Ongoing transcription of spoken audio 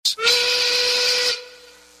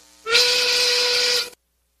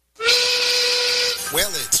Well,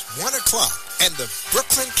 it's 1 o'clock, and the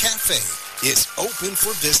Brooklyn Cafe is open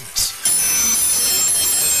for business.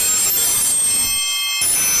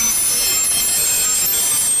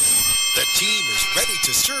 The team is ready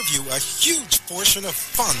to serve you a huge portion of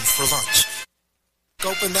fun for lunch.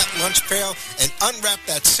 Open that lunch pail and unwrap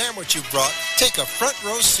that sandwich you brought, take a front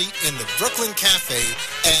row seat in the Brooklyn Cafe,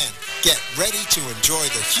 and get ready to enjoy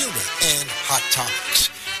the humor and hot topics.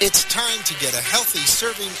 It's time to get a healthy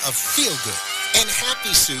serving of feel-good and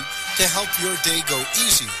happy soup to help your day go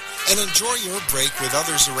easier and enjoy your break with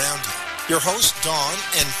others around you. Your hosts, Dawn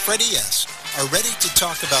and Freddie S., are ready to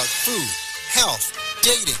talk about food, health,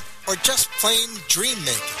 dating, or just plain dream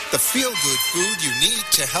making. The feel-good food you need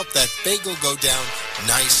to help that bagel go down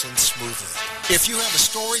nice and smoothly. If you have a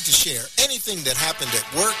story to share, anything that happened at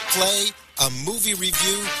work, play, a movie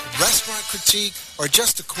review, restaurant critique, or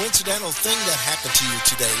just a coincidental thing that happened to you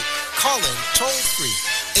today, call in toll-free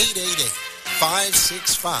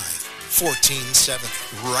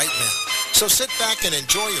 888-565-1470 right now. So sit back and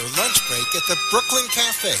enjoy your lunch break at the Brooklyn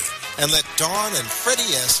Cafe and let Dawn and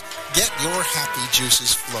Freddie S. get your happy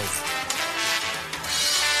juices flowing.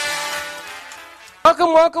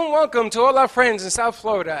 Welcome to all our friends in South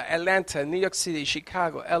Florida, Atlanta, New York City,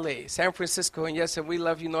 Chicago, LA, San Francisco, and yes, and we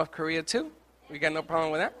love you, North Korea, too. We got no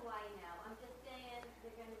problem with that. I'm just saying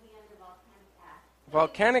they're going to be under volcanic ash.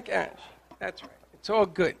 Volcanic ash. That's right. It's all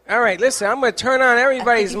good. All right, listen, I'm going to turn on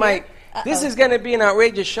everybody's mic. This is going to be an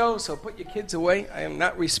outrageous show, so put your kids away. I am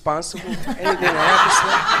not responsible for anything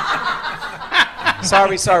that happens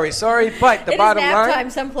today. Sorry. But the bottom line. It is nap time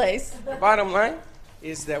someplace. The bottom line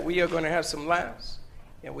is that we are going to have some laughs,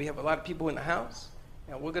 and we have a lot of people in the house,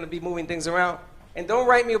 and we're going to be moving things around. And don't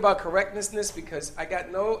write me about correctness because I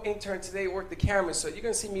got no intern today to work the camera, so you're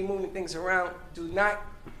going to see me moving things around. Do not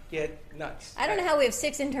get nuts. I don't know how we have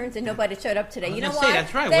 6 interns and nobody showed up today. You know why?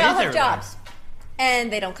 That's right. They all have jobs.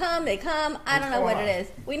 And they don't come, they come. I don't know what it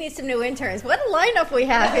is. We need some new interns. What a lineup we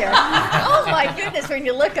have here. Oh, my goodness. When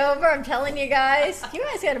you look over, I'm telling you guys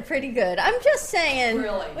got a pretty good. I'm just saying,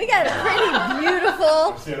 really? We got a pretty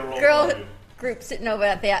beautiful girl group sitting over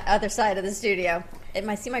at the other side of the studio. It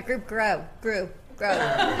might see my group grew.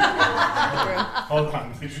 Hold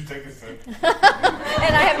on, did you take a sip? And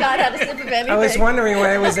I have not had a sip of anything. I was wondering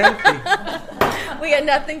why it was empty. We got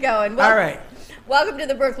nothing going. All right. Welcome to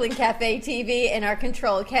the Brooklyn Cafe TV and our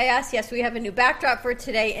Controlled Chaos. Yes, we have a new backdrop for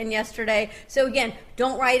today and yesterday. So again,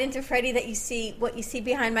 don't write into Freddie that you see what you see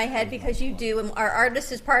behind my head because you do. And our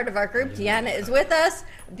artist is part of our group. Deanna is with us,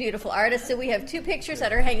 a beautiful artist. So we have 2 pictures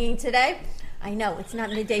that are hanging today. I know, it's not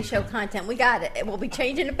midday show content. We got it. We'll be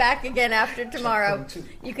changing it back again after tomorrow.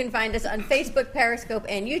 You can find us on Facebook, Periscope,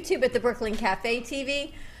 and YouTube at the Brooklyn Cafe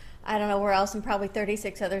TV. I don't know where else, and probably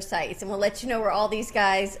 36 other sites. And we'll let you know where all these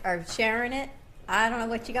guys are sharing it. I don't know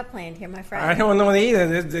what you got planned here, my friend. I don't know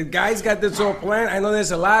either. The guys got this all planned. I know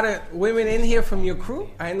there's a lot of women in here from your crew.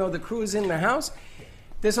 I know the crew is in the house.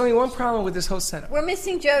 There's only one problem with this whole setup. We're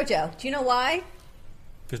missing JoJo. Do you know why?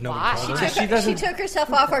 Because nobody told her. She took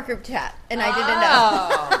herself off our group chat, and I didn't know.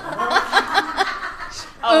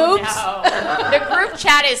 Oops. No. The group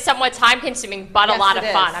chat is somewhat time-consuming, but a lot of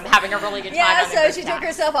fun. I'm having a really good time. Yeah, so she took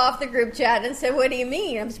herself off the group chat and said, "What do you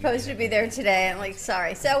mean? I'm supposed to be there today." I'm like,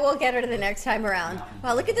 "Sorry." So we'll get her to the next time around.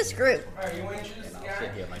 Wow, look at this group. All right, you want to introduce the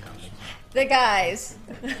guy? The guys.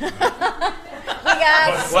 We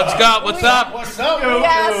got. What's up? What's up? What's up? We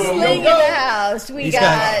got Sling in the house. We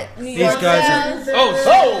got New York Sounds.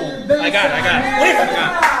 I got it.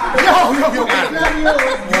 Yo. Oh, no.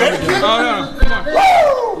 Come on.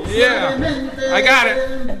 Yeah. I got it.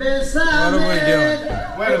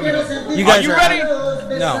 What are we doing? You guys are you ready?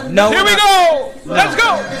 No. Here we go. Let's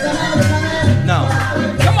go. No.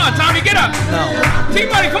 Come on, Tommy, get up. No.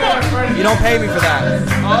 T-Money, come on. You don't pay me for that.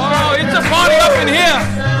 Oh, it's a party up in here.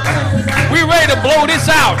 We ready to blow this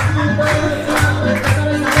out.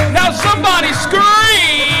 Now somebody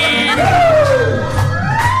scream.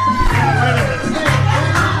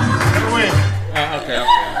 Okay.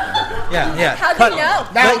 Yeah. How do you know?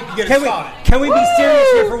 Now you get it started. Can we be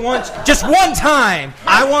serious here for once? Just one time.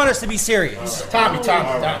 I want us to be serious. Tommy. I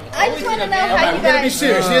just want to know how you We're gonna be guys.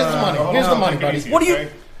 serious. Here's the money. Here's the money, buddy. What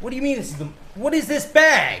do you mean? What is this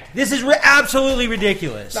bag? This is absolutely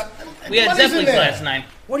ridiculous. We had Zeppelins last night.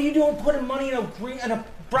 What are you doing putting money in a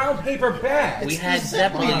brown paper bag? We had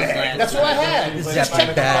Zeppelins last night. That's what I had.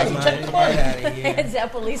 Zeppelin bag. Check the money.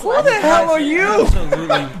 Zeppelin. Who the hell are you?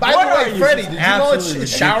 Absolutely. By the way, Freddie, did you know it's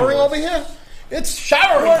showering over here? It's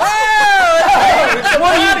showering.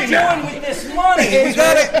 What are you doing with this money?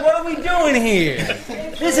 What are we doing here?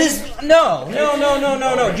 This is no.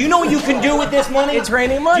 Do you know what you can do with this money? It's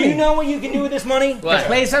raining money. Do you know what you can do with this money? What?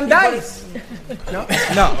 Play some dice. No.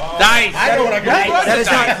 Dice. I know what I got.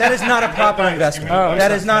 That is not a proper investment.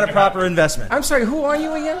 That is not a proper investment. I'm sorry, who are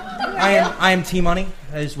you again? I am T Money,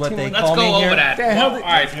 is what they Let's call go me over here. that. The hell All did-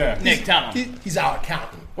 right, Nick, tell him. He's our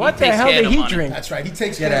accountant. What the takes hell care of did the he money. drink? That's right. He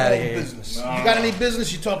takes Get care of outta all the here. business. You got any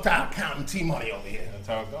business, you talk to our accountant, T-Money over here. That's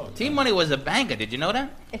how it goes. T Money was a banker. Did you know that?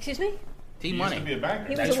 Excuse me? T He used to be Money. a banker. He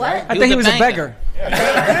was That's a what? right. I think he was a banker. beggar.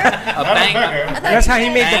 A banker. That's how he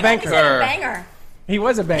made the banker. He said a banger. He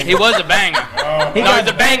was a banker. He was a banger. He No, got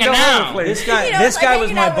he's a banger banged all over the now. place. This guy, You know, this it's guy like was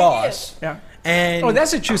hanging my out with boss. Yeah. And Oh,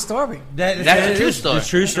 that's a true story. That's a true is story. a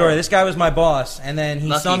true story. This guy was my boss, and then he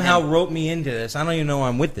Lucky somehow him. wrote me into this. I don't even know why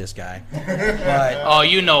I'm with this guy. But Oh,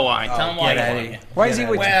 you know why. Tell him why. get you outta want here. it. Why is he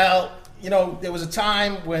with you? Well, you know, there was a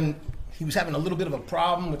time when he was having a little bit of a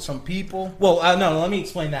problem with some people. well, no, let me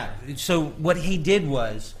explain that. So what he did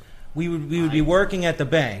was, we would be working at the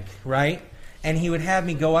bank, right? And he would have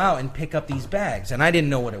me go out and pick up these bags, and I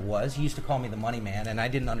didn't know what it was. He used to call me the money man, and I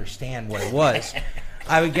didn't understand what it was.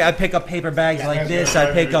 I'd pick up paper bags like this.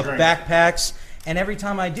 I'd pick up backpacks, and every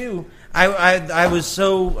time I do, I was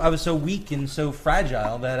so weak and so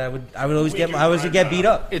fragile that I would always get beat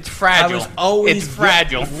up. It's fragile. I was always It's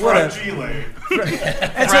fragile. What a, Fragile.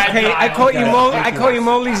 That's okay. I call you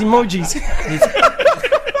Molly's emojis.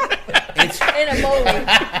 In a moly.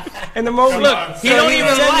 And the Molly. Look, he So don't would even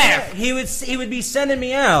send me- laugh. He would be sending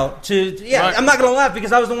me out to Right. I'm not gonna laugh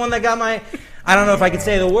because I was the one that got my. I don't know if I could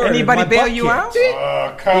say the word. Anybody my bail butt you kicked.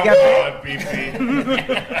 out? Come You got on,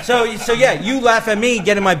 BP. So yeah, you laugh at me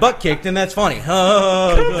getting my butt kicked, and that's funny.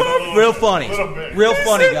 Real funny, Little bit. real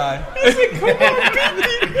funny guy.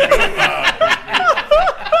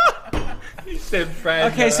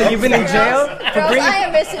 Okay, so you've been in jail for Girls, bringing. I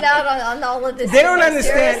am missing out on all of this. They don't Like,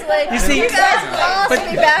 understand. seriously. You see- you guys lost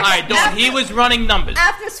me back. All right, don't. He was running numbers.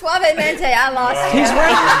 After Suavemente, I lost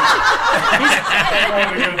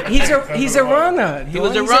you. He's a runner. He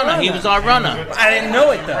was a runner. He was our runner. I didn't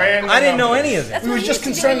know it though. I didn't know any of it. That's He what was he just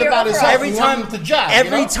used to do concerned in about Europe. his health. Every He time, wanted the job.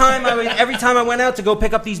 every time I went out to go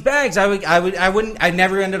pick up these bags, I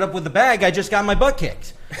never ended up with the bag. I just got my butt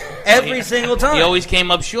kicked every single time. He always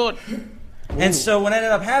came up short. And so what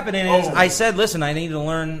ended up happening is I said, "Listen, I need to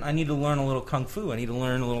learn a little kung fu. I need to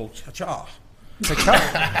learn a little cha-cha."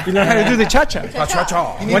 You know how to do the cha-cha.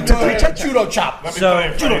 Cha-cha. He needed to learn judo chop. Let me So-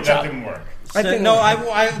 tell you, Freddie, that didn't work. I think- No,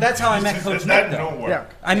 that's how I met Coach That Nick. don't Though. work. Yeah.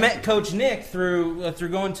 I met Coach Nick through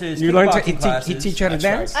going to his You learned to kickboxing classes. he teach you how to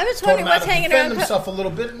dance. I was Taught him wondering how what's to hanging defend around. himself a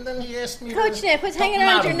little bit, and then he asked me. Coach Nick, what's hanging Help him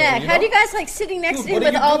around out your a little, neck? you How know? do you guys like sitting next to me What are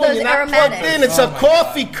with you all doing? those You're not plugged in. aromatics? It's a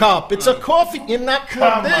coffee cup. It's a coffee. You're not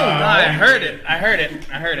plugged in. I heard it. I heard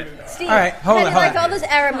it. Steve, All right, hold how on, do you like hold all those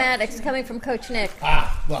aromatics coming from Coach Nick?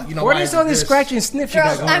 Well, you know What why is I all did this scratch and sniff you got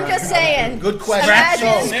Girls, going I'm on? just saying. Good question.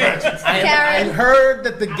 Imagine I Karen. heard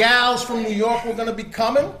that the gals from New York were going to be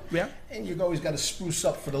coming. Yeah. And you've always got to spruce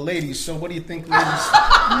up for the ladies. So what do you think, ladies?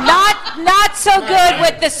 Not so good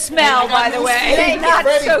with the smell, by the way. Hey, Not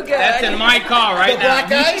Freddie. so good. That's in my car The right black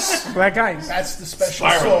now. ice? Black eyes. That's the special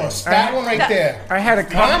Spiraling. sauce. That one right there. I had a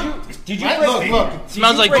Huh? Did you Right, bring look.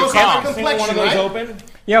 Smells like Those your have car. the one of complexion, those right? open?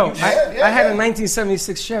 Yo, Yeah, I had a yeah.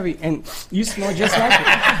 1976 Chevy, and you smell just like it.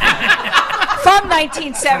 From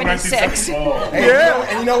 1976.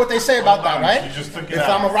 And you know what they say about that, right? You just took it If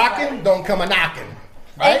out. I'm a rocking, don't come a knocking.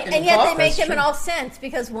 Right? And yet they make them in all scents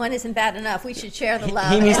because one isn't bad enough. We should share the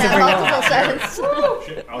love. he needs and to have bring multiple scents.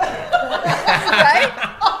 Shit, I'll take it.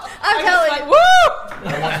 Right? I'm telling you.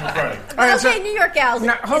 That one's for Freddie. All right, Okay, so New York gals.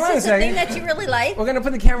 Now, hold on a is this a thing second. that you really like? we're gonna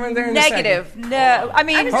put the camera in there in Negative. No, I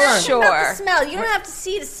mean, I'm just Hold on. asking about the sure. smell. You don't have to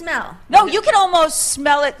see to smell. No, you can almost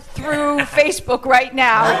smell it through Facebook right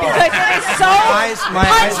now because it is so my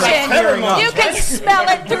eyes are tearing pungent. up. You can smell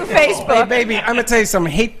it through a second. Hey, Facebook. baby, I'm gonna tell you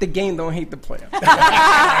something. Hate the game, don't hate the player. No,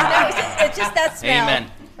 it's just that smell.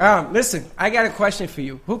 Amen. Listen, I got a question for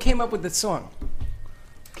you. Who came up with the song?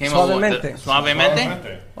 Came up with Suavemente. the Suavemente?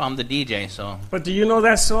 Suavemente. Well, I'm the DJ, so. But do you know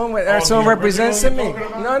that song? What that Oh, song the represents to original me? you're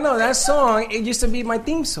talking about? No, that song, it used to be my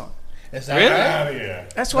theme song. Is that Really? right? Out of here.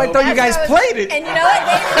 That's why I thought you guys That's what I was- played it. And you know what?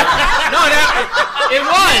 No, it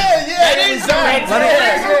was. Yeah,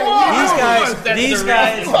 These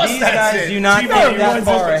guys do not TV think that was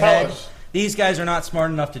far supposed to tell ahead. us. These guys are not smart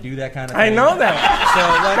enough to do that kind of I thing. know that.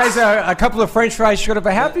 So You guys are a couple of French fries short of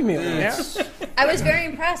a Happy Meal. Yeah. I was very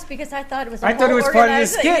impressed because I thought it was. I thought it was part of the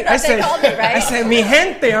skit. I said, called me, right? I said, mi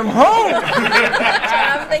gente, I'm home. That's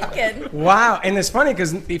what I'm thinking. Wow, and it's funny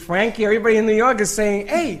because Frankie, everybody in New York is saying,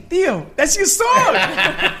 "Hey, Theo, that's your song."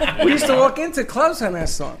 We used to walk into clubs on that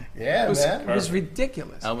song. Yeah, It was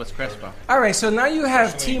ridiculous. Elvis Crespo. All right, so now you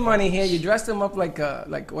have T-Money here. You dressed him up like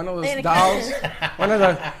one of those dolls, one of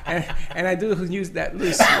the, and I do use that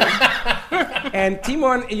loosely. And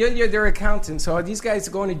T-Money, you're their accountant. So are these guys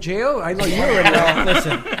going to jail? I know you already are.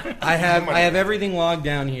 Listen, I have everything logged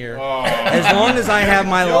down here. As long as I have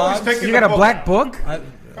my logs. You got a black book?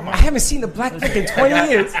 I haven't seen the black book in 20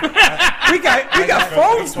 years. We got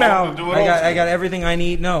phones now. I got everything I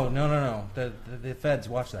need. No. The feds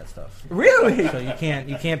watch that stuff. Really? So you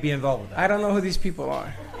can't be involved with that. I don't know who these people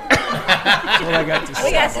are. That's what I got to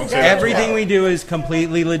say. Everything we do is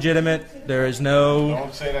completely legitimate. There is no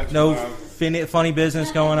funny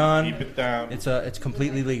business going on. Keep it down. It's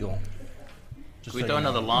completely legal. Can we throw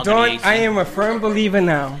another log Dawn, in the AC? I am a firm believer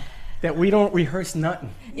now that we don't rehearse nothing.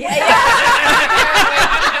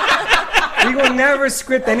 We will never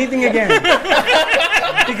script anything again.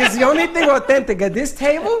 Because the only thing authentic at this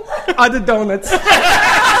table are the donuts.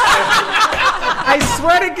 I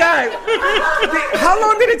swear to God. How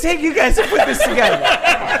long did it take you guys to put this together?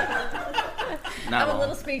 I'm a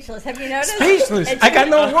little speechless. Have you noticed? Speechless. I got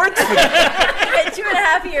no words for that. In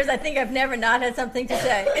 2.5 years, I think I've never not had something to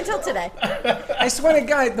say until today. I swear to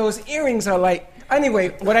God, those earrings are like. Anyway,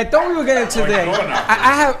 what I thought we were going to today.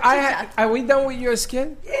 Are we done with your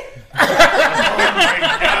skin?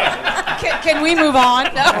 Can we move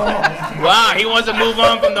on? No. Wow, he wants to move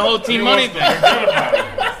on from the whole T-Money thing.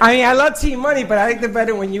 I mean, I love T-Money, but I liked it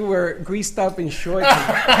better when you were greased up in shorts and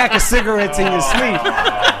a pack of cigarettes in your sleeve.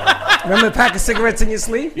 Remember a pack of cigarettes in your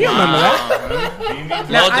sleeve? You remember that?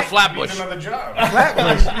 Load the Flatbush.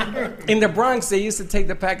 Flatbush. In the Bronx, they used to take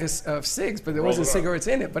the pack of cigs, but there wasn't cigarettes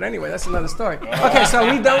in it. But anyway, that's another story. Okay, so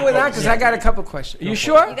are we done with that? Because I got a couple questions. Are you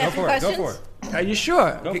sure? You got some questions? Go for it. Are you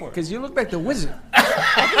sure? Because you look like the wizard.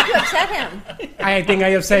 I think you upset him. I think I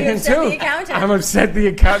upset him upset too. the accountant. I'm upset the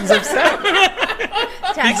accountant's upset.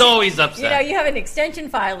 He's always upset. You know, you have an extension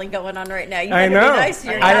filing going on right now. You I better know. Be nice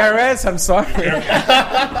to your IRS, I'm sorry.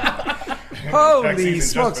 Holy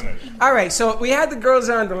smokes. All right, so we had the girls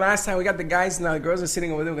on the last time. We got the guys now. The girls are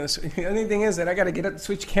sitting over there. The only thing is that I got to get up to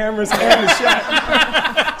switch cameras and the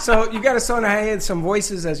shot. So you got to sort of add some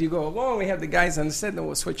voices as you go along. We have the guys on the set, then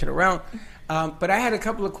we'll switch it around. But I had a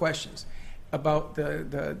couple of questions about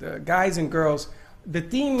the guys and girls. The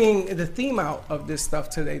theme out of this stuff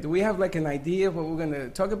today. Do we have like an idea of what we're going to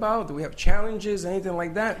talk about? Do we have challenges, anything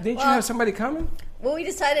like that? Didn't you have somebody coming? Well, we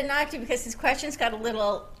decided not to because his questions got a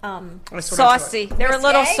little saucy. They're a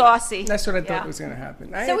little saucy. That's what I thought was going to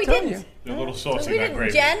happen. So we didn't. They're a little saucy, So we not didn't.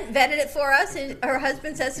 great. Jen vetted it for us, and her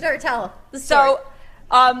husband says to her, "Tell the story."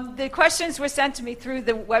 So the questions were sent to me through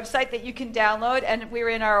the website that you can download, and we were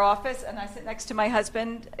in our office, and I sit next to my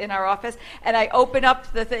husband in our office, and I open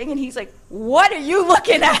up the thing, and he's like, "What are you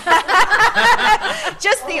looking at?"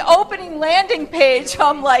 Just the opening landing page.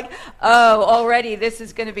 I'm like, "Oh, already this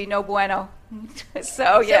is going to be no bueno."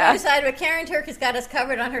 So we decided, but Karen Turk has got us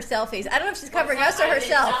covered on her selfies. I don't know if she's covering us or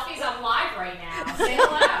herself. Selfies on live right now. Say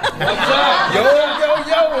hello.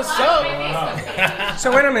 What's up? Yo,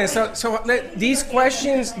 So wait a minute. So these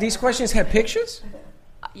questions have pictures?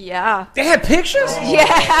 Yeah. They have pictures?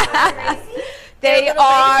 Yeah. They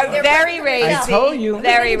are very racy. I told you.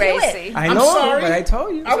 Very racy. I I'm know, sorry. but I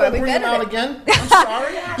told you. I won't bring them out again. I'm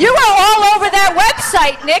sorry. You were all over that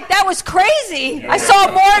website, Nick. That was crazy. I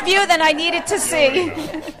saw more of you than I needed to see.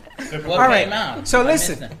 All right. So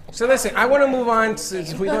listen. I want to move on.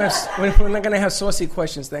 Since we're not going to have saucy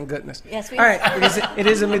questions. Thank goodness. Yes, we All right. Because it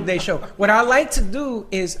is a midday show. What I like to do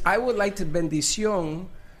is I would like to bendición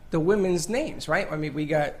the women's names, right? I mean,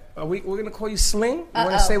 we're going to call you Sling. You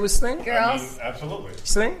want to say with Sling? Girls. Absolutely.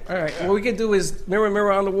 Sling? All right. What we can do is mirror,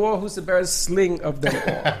 mirror on the wall. Who's the best sling of them all?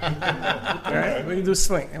 All right. We can do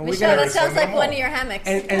Sling. And Michelle, that sounds like one of your hammocks.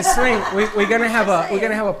 And Sling, we're gonna have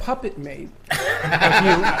a puppet made of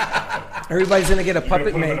you. Everybody's gonna get a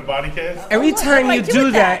puppet made. Every time you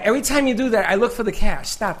do that, I look for the cash.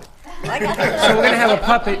 Stop it. So we're gonna have a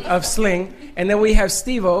puppet of Sling, and then we have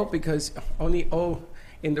Steve-O because only O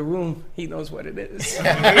in the room, he knows what it is.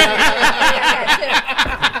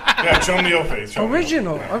 Yeah, show me your face.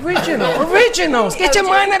 Originals. Get your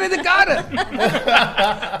mind out of the gutter.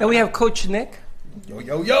 Then we have Coach Nick.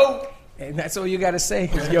 Yo. And that's all you got to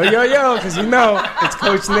say. Yo, because you know it's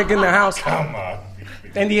Coach Nick in the house. Come on.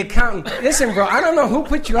 And the accountant. Listen, bro, I don't know who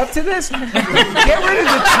put you up to this. Get rid of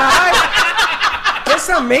the tie. Get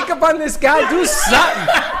some makeup on this guy. Do something.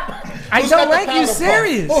 I don't like you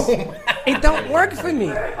serious. It don't work for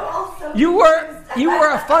me. You were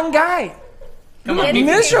a fun guy. Come on, You're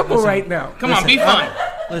miserable right now. Come on, be fun.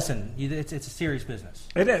 Listen, it's a serious business.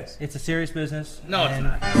 It is. It's a serious business. No, it's and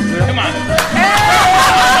not. Come on.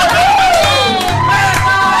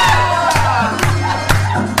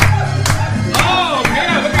 Oh,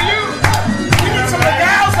 yeah, look at you. We need some of the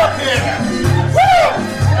gals up here.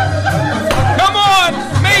 Come on,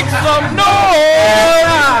 make some noise.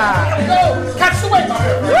 Go, catch the weight.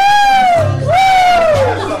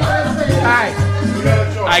 All right.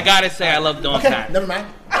 I gotta say, I love doing Okay, that. never mind.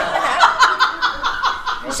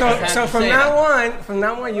 So from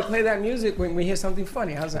now on, you play that music when we hear something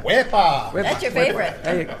funny. How's that? Wepa. That's your favorite.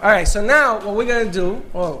 There you go. All right. So now, what we're gonna do?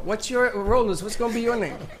 Oh, what's your Rollers? What's gonna be your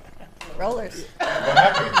name? Rollers.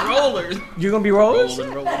 Rollers. You're gonna be Rollers.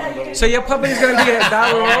 So your puppet is gonna be a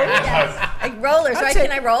dollar roller. Like rollers, right? take-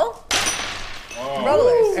 Can I roll?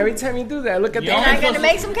 Rollers. Every time you do that, look at You the. And only I'm gonna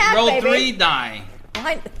supposed make some cash, Roll baby. 3 die.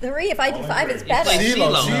 Why, 3, if I do 5, it's better. play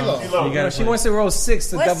CeeLo. You know, she wants to roll 6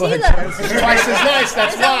 to What's double her CeeLo? chances. Twice as nice,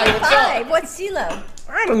 that's It's why. only What's up? 5. What's CeeLo?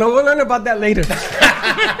 I don't know. We'll learn about that later. Look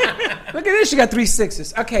at this. She got 3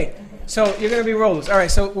 6s. Okay. So you're going to be Rollers. All right.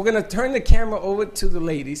 So we're going to turn the camera over to the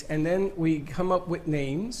ladies, and then we come up with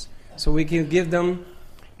names so we can give them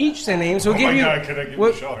each their names. We'll Oh give my you. God, can I give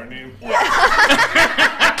Michelle her name?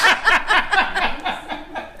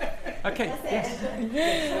 Okay.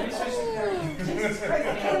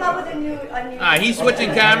 Came up with a new. He's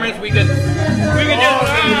switching cameras. We could just.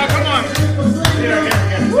 Come on.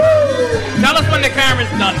 Tell us when the camera's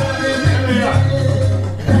done.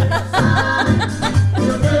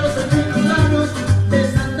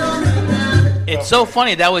 It's so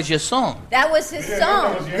funny. That was your song. That was his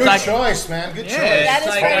song. Good like- choice, man. Good choice. That is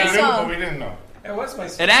like- Freddie's But song. we didn't know. It was my.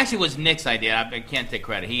 It actually was Nick's idea. I can't take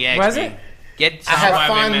credit. He Was actually it? get. I have some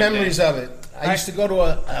fond of it. memories of it. I used to go to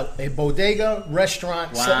a bodega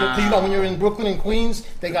restaurant. Wow. So, you know, when you're in Brooklyn and Queens,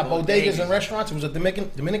 they got bodegas Bodega. and restaurants. It was a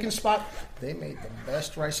Dominican spot. They made the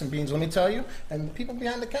best rice and beans, let me tell you. And the people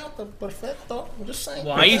behind the counter, perfecto. I'm just saying.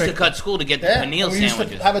 Well, I used to cut school to get the Yeah, panel and we used to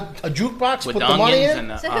sandwiches have a jukebox, with put the the money onions in. and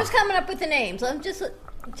the. So who's coming up with the names? Let me just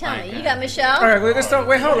tell me. Okay. You got Michelle. All right. We're gonna start.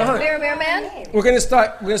 Wait. Hold on. Mirror Man. We're gonna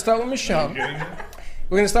start with Michelle.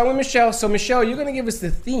 We're gonna start with Michelle. So Michelle, you're gonna give us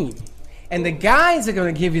the theme, and the guys are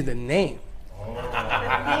gonna give you the name.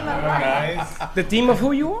 Nice. The theme of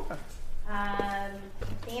who you are.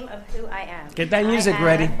 Theme of who I am. Get that music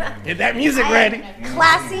ready. Get that music ready.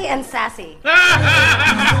 Classy and sassy.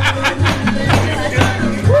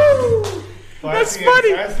 That's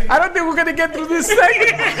funny. I don't think we're gonna get through this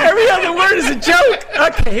segment. Every other word is a joke.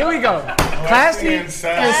 Okay, here we go. Classy and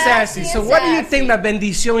sassy. So what do you think that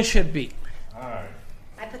bendición should be?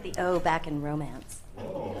 I put the O back in romance.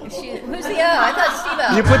 Who's the O? I thought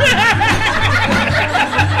Steve-O. You put.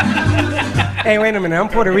 Hey, wait a minute. I'm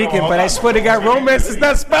Puerto Rican, but I swear to God, romance is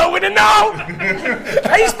not spelled with an O.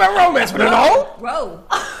 How you spell romance with an O? Row.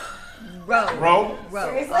 Row?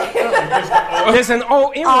 There's an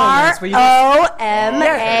O in romance. but you-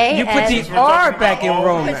 R-O-M-A-N. You put the R back in Puts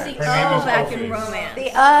romance. the O back in romance. The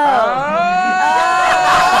O.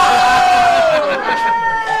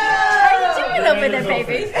 How you doing over there,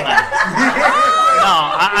 baby? No,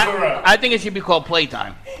 I think it should be called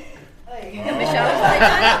Playtime.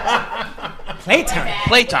 Playtime.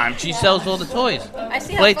 Playtime. She sells all the toys. I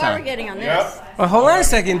see how Playtime. far we're getting on this. Well, hold on a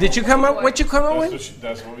second. Did you come up? What you come up with?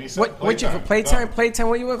 That's what we said. What you for playtime? Playtime.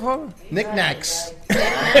 What you would call it? Knickknacks.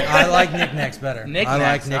 I like knickknacks better. Knickknacks. I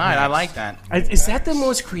like All knickknacks. right, I like that. Is that the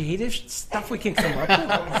most creative stuff we can come up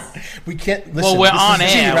with? We can't listen. Well, we're this on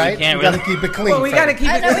is G, air. We right? can't We gotta really- keep it clean. Well, we got to Freddie. keep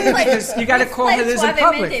I it know, we clean played- because you got to call her this in Suavemente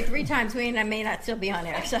public. 3 times. We may not still be on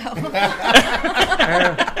air, so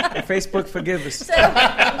Facebook, forgive us. so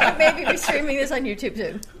maybe we're streaming this on YouTube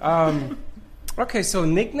too. Okay, so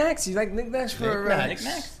knickknacks. You like knickknacks for?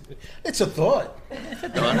 Knickknacks. It's a thought.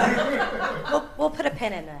 We'll put a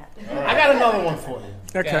pin in that. I got another one for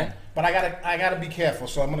you. Okay. But I gotta be careful,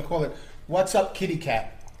 so I'm gonna call it "What's Up, Kitty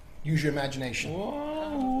Cat." Use your imagination.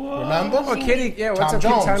 Remember? Oh, Kitty. Yeah. What's Tom up,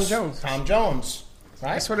 Jones. Kitty? Tom Jones. Tom Jones.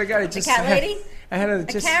 Right? I swear to God, it just. cat lady? I had a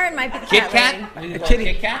just. Karen might be the Kit cat Kat? lady. A kitty.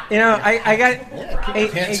 Kit Kat? You know, I got.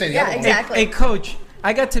 Can't say the yeah, other one. exactly. A coach.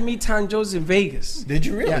 I got to meet Tom Jones in Vegas. Did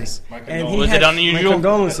you really? Yes. And he Was had it unusual? my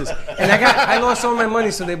condolences. And I lost all my money,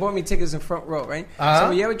 so they bought me tickets in front row, right? Uh-huh.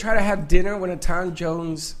 So you ever try to have dinner with a Tom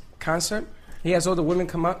Jones concert? He has all the women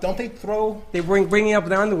come up. Don't they throw? They bring up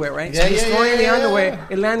the underwear, right? Yeah, so he's yeah, throwing yeah, the yeah, underwear. yeah.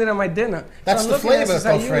 It landed on my dinner. That's so the I'm looking at flavor, this,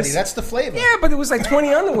 like, though, you Freddie. was- That's the flavor. Yeah, but it was like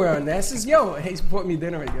 20 underwear on there. I says, yo, he's bought me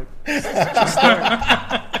dinner again.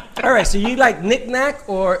 All right, so you like knick-knack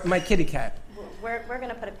or my kitty cat? We're we're going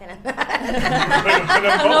to put a pin in In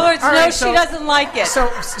that. other words, All no, right, she doesn't like it. So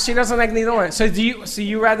she doesn't like neither one. So so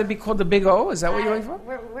you rather be called the Big O? Is that what you're looking for?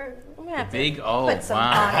 We're going to have to Big O. put some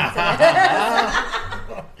Wow. thought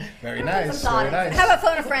into it. Very nice. thought Very into it. nice. How about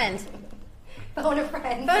phone a friend? Phone a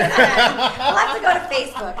friend. We'll have to go to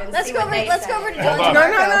Facebook and Let's see go what over. they Let's say. go over to Hold Dawn on. No,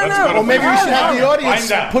 DeMarco. Well, maybe we should have the audience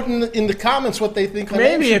Find out. put in the comments what they think. her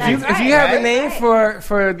Maybe name if should you be. if you have a Right? name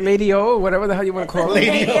for Lady O or whatever the hell you want to call it.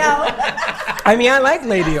 Lady O. I mean, I like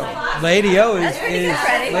Lady O. Lady O is pretty good,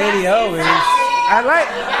 Freddie. Lady O is. I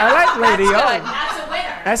like Lady O.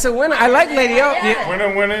 That's a winner. I like Lady O.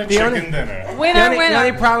 Winner, The only- chicken dinner. The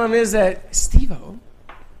only problem is that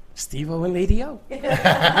Steve-O and Lady O. It's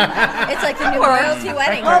like the new royalty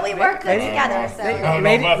wedding. Well, we work good together, so.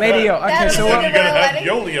 Lady O. Okay, That'll so be we'll, You gotta have wedding.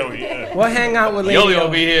 Yolio here. we'll hang out with Lady Yo-Yo O.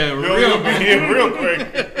 be here. Yolio be here real quick.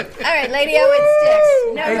 All right, Lady O, it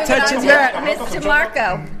sticks. Now Hey, moving touch on it back. to Miss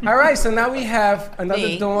DeMarco. All right, so now we have another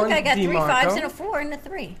Me. Dawn Look, I got 3 DeMarco. 5s and a 4 and a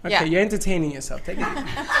 3. Okay, Yeah. you're entertaining yourself. Take it easy.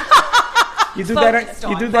 You do that. Focus, You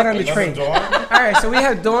do Dawn, that on the Another train. Dawn? All right, so we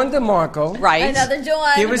have Dawn DeMarco. Right. Another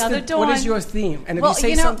Dawn. Give us Another what Dawn. is your theme? And if Well, you say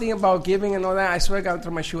you know- something about giving and all that, I swear to God, I'll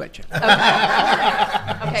throw my shoe at you.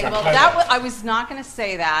 Okay, well, I was not going to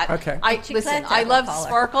say that. Okay. Listen, I love to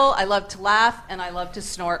sparkle, I love to laugh, and I love to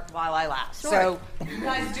snort while I laugh. So you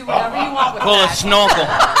guys do whatever you want with Call it that. snorkel.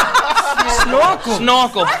 Snorkel.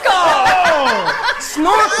 Snorkel.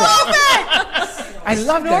 Snorkel. I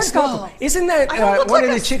love that snorkel. Isn't that I don't look one like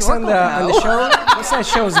of a the chicks on the snorkel, show? What's that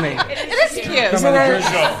show's name? It is cute. Isn't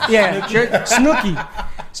that Snooky?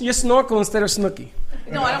 So you're Snorkel instead of Snooky.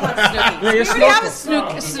 No, I don't want Snooki. Yeah, We you're already have a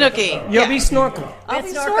Snorkel. Snooki. You'll be Snorkel. I'll be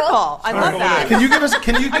Snorkel? Snorkel. I love that. Can you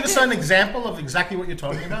give us an example of exactly what you're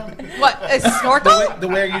talking about? What, a snorkel? The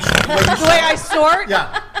way you The way I snort?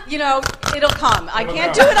 Yeah. You know, it'll come. I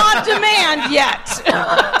can't do it on demand yet.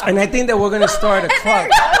 And I think that we're going to start a club.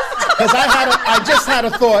 Because I just had a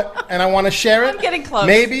thought, and I want to share it. I'm getting close.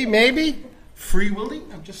 Maybe Free Willy.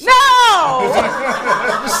 I'm just No!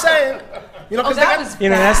 I'm just saying. You know, 'cause they that got- was You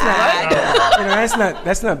know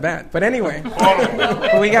that's not bad. But anyway,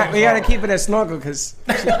 we got to keep it at Snorkel because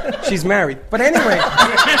she's married. But anyway,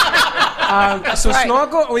 so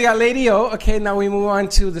Snorkel, we got Lady O. Okay, now we move on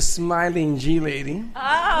to the Smiling G lady.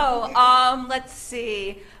 Oh, let's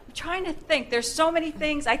see. I'm trying to think. There's so many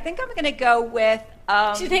things. I think I'm going to go with.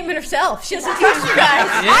 She's naming herself. She doesn't teach you guys.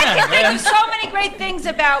 I can think of so many great things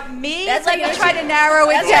about me. That's Let how me you try know to narrow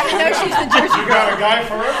it That's down. how you know she's the Jersey You got a guy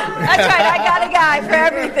for everything. That's right. I got a guy for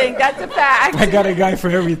everything. That's a fact. I got a guy for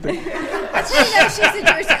everything. That's how you know she's the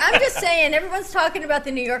Jersey. I'm just saying, everyone's talking about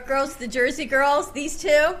the New York girls, the Jersey girls. These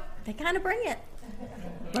two, they kind of bring it.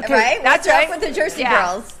 Okay. Right? That's What's up right. with the Jersey Yeah.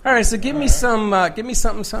 girls. All right, so give me something.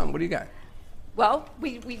 What do you got? Well,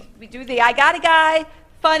 we do the I got a guy,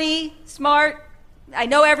 funny, smart, I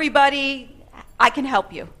know everybody, I can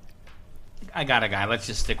help you. I got a guy. Let's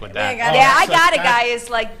just stick with that. I got a guy is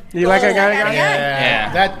like. You like I got a guy?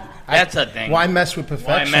 Yeah. That's a thing. Why mess with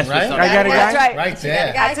perfection, mess with right? something? I got a That's guy. right. Right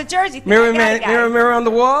there. That's a Jersey thing. Mirror I got a man, guy. mirror on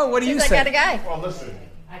the wall. What do you She's say? like, I got a guy. Well, listen.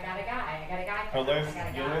 I got a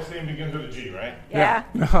guy. Your last name begins with a G, right? Yeah.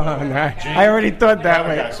 No, I already thought that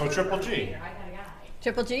way. Okay, so triple G.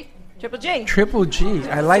 Triple G? Triple G. Triple G.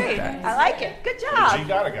 I like that. I like it. Good G job.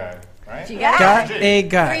 got a guy, right? G got Got a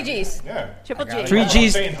guy. 3 G's. Yeah. Triple G. 3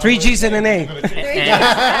 G's. 3 G's and an A. 3 G's.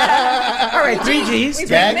 All right, 3 G's. We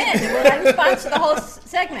bring them in. We're letting them sponsor the whole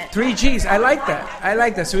segment. 3 G's. I like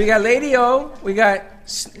that. So we got Lady O. We got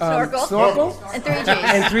Snorkel. And 3 G's.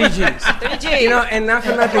 And 3 G's. 3 G. You know, and not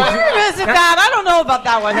for nothing. Is it that? I don't know about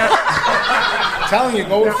that one. I'm telling you,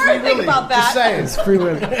 go with Free Willy. about that. Just saying. It's free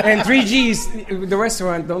will. And 3 G's. The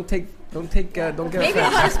restaurant. Don't get Maybe they want to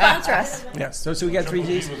offended. sponsor us. Yes. So we got 3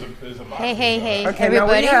 G's. Hey, Okay, now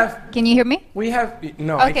we everybody. have. Can you hear me? We have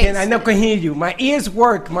no. I Okay, can't. I never can hear you. My ears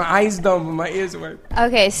work. My eyes don't, but my ears work.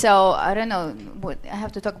 Okay, so I don't know. What, I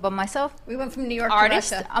have to talk about myself. We went from New York Artist.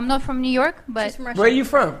 to Russia. I'm not from New York, but She's from Russia. Where are you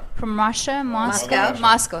from? from Russia, Moscow.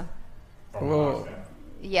 Moscow. Whoa.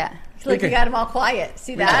 Yeah. Look, you got them all quiet.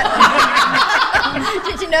 See that?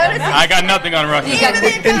 Did you notice? I got nothing on Russia.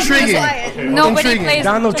 Intriguing. Okay, Nobody Intriguing. plays.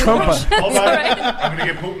 Donald Trump. Hold on. I'm going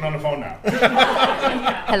to get Putin on the phone now.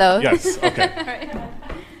 Hello. Yes, okay.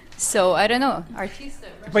 So I don't know. Artista.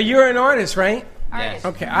 But you're an artist, right? Yes.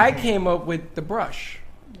 Okay. I came up with the brush.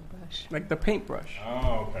 Like the paintbrush.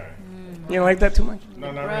 Oh, okay. You don't like that too much?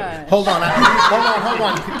 No, not really. Hold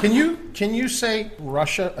on. Can you say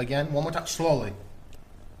Russia again one more time, slowly?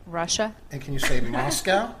 Russia. And can you say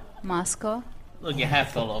Moscow? Moscow. Look, your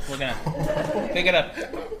hat fell off. Look at that. Pick it up.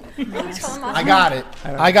 I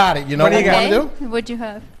got it. You know what What do you I want to do? What'd you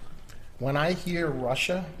have? When I hear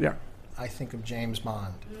Russia, Yeah. I think of James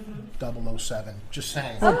Bond, 007. Just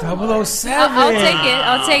saying. Oh, 007. I'll take it.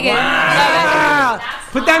 I'll take it. Wow.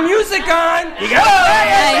 Put that music on. You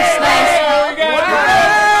got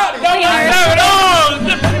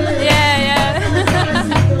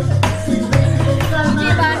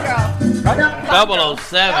Double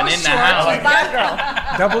 007 in the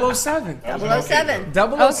house. 007. 007.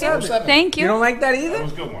 007. Thank you. You don't like that either? That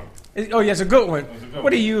was a good one. Oh, yes, a good one.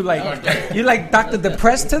 What are you like? You like Dr.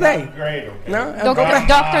 Depressed today? Great. Okay. No?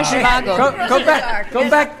 Dr. Zhivago.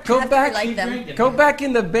 Go back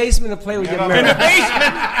in the basement and play with your mirror. In the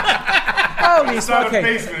basement. Holy It's not a okay.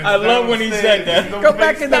 basement. I love when he said that. Go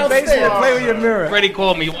back in the basement and play with your mirror. Freddie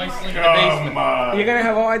called me. White sling in the basement. You're gonna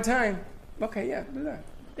have a hard time. Okay, yeah, do that.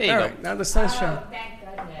 There you All go. right, now the sun's shining. Thank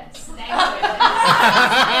goodness.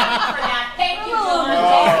 Thank you.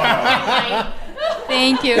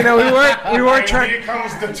 Thank you. You know, we weren't trying. Here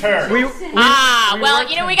comes the turn. Well,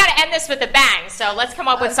 you know, we got to end this with a bang. So let's come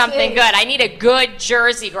up with something good. I need a good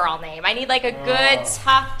Jersey girl name. I need like a good,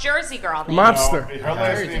 tough Jersey girl name. Mobster. Her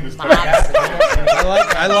last name is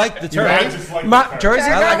I like the Turk. Jersey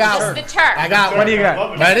girl? I got Just the Turk. I got What do you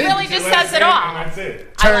got? It really just says it all. That's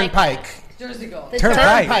it. Turnpike. Jersey girl.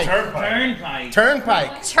 Turnpike.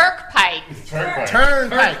 Turnpike. Turnpike.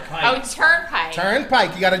 Turnpike. Oh, turnpike.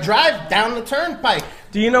 Turnpike. You got to drive down the turnpike.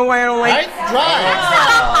 Do you know why I don't like? Right? Drive. That's not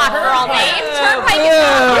a hot girl name. Turnpike is not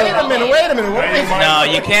a hot girl name. Wait a minute. No,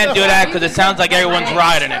 you can't do that because it sounds like everyone's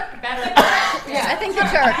riding it. Yeah, I think the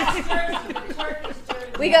Turk.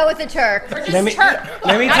 We go with the Turk. Let me tell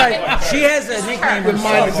you. She has a nickname. Your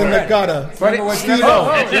mind is in the gutter. Remember what you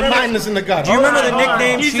know. Your mind is in the gutter. Do you remember the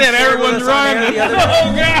nickname? He she said shared with everyone's us on air riding. the other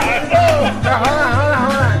Oh day?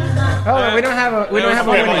 God! Hold on. We don't have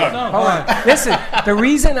a winner. Hold on. Listen, the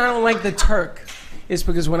reason I don't like the Turk is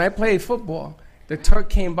because when I played football, the Turk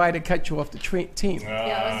came by to cut you off the team.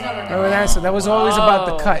 Remember that? So that was always about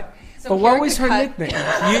the cut. But what was her nickname?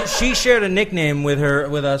 She shared a nickname with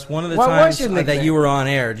us one of the What was times your that nickname? you were on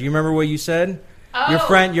air. Do you remember what you said? Oh. Your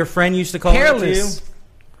friend used to call her to you? Careless.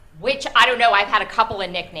 Which, I don't know. I've had a couple of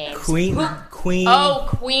nicknames. Queen. Oh,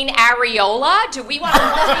 Queen Areola? Do we want to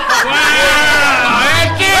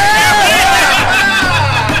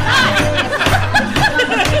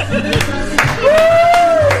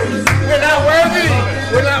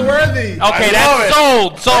We're not worthy. Okay, that's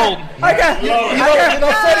sold. You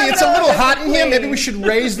know, Freddie, it's a little hot in here. Maybe we should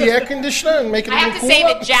raise the air conditioner and make it a I little have to say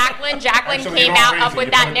cooler. that Jacqueline Actually, came you don't out raise up it, with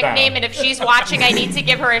you that put it down. nickname, and if she's watching, I need to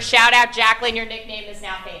give her a shout out. Jacqueline, your nickname is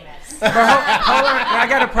now famous. But hold on. I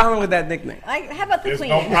got a problem with that nickname. How about the There's Queen?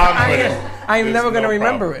 no problem with it. I'm never going to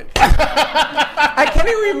remember it. I can't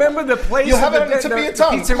even remember the place. You have of it the, to the, be a the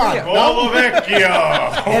tongue. Come on. pizzeria. Bolo Vecchio.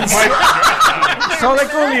 Oh my God. Sole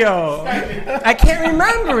Julio. I can't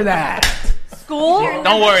remember that. School?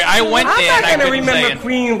 Don't worry, I went I'm there not and I going to couldn't say remember it.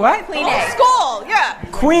 Queen what? Queen A. School, yeah.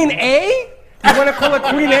 Queen A? You want to call it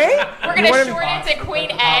Queen A? We're going to short it to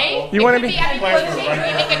Queen A. You It wanna could be- I mean,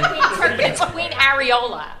 we make a Queen Turk, but it's Queen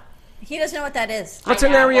Areola. He doesn't know what that is. What's I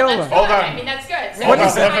an know. Well, areola? that's good. Hold on. I mean, that's good. So What it's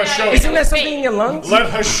is that? kinda Let her show like you. Isn't that fake. something in your lungs? Let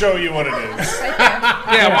her show you what it is.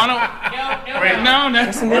 Yeah, why don't? No. Wait,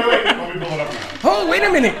 let me pull it up now. Oh, wait a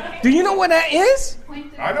minute. Do you know what that is?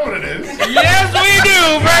 I know what it is. Yes, we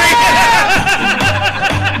do,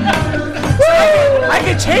 I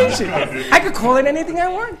could change it. I could call it anything I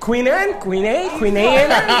want. Queen Anne, Queen A, Queen A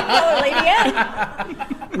N. Oh, Lady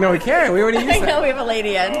Anne? No, we can't. We already I used know that. we have a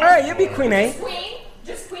Lady Anne. All right, you be Queen A. Queen?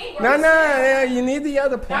 Just Queen? No, yeah, you need the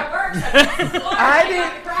other part. That works.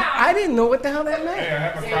 I didn't know what the hell that Hey, meant. I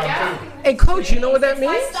have a crown too. Hey, Coach, you know what that My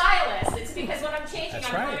means? stylist. It's because when I'm changing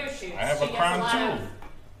on photo shoots, I have she a gets crown lot too. of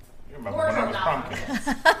You remember when I was pumpkin?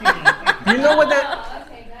 You know what that?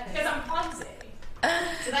 Okay, good. Because I'm clumsy.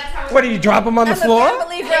 So that's how What do you drop them on the floor? I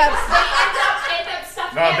believe you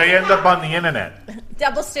have No, they end up on the internet.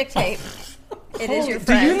 double stick tape. It is your Do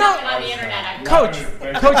friend. you know, on the internet. Coach?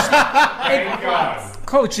 Thank God.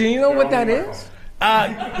 Coach, do you know what that is?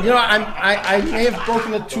 You know, I may have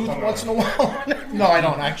broken a tooth once in a while. No, I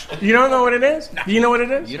don't actually. You don't know what it is? Do you know what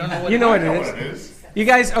it is? You don't know what You know what I know it what is. it is. You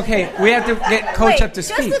guys, okay, we have to get Coach Wait, up to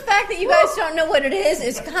just speed. the fact that you guys don't know what it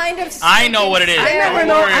is kind of. I know what it is. I never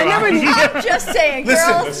know. I never knew. I'm just saying,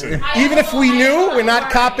 girls. Listen. Even if we knew, we're not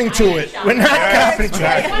copping to it. We're not copping to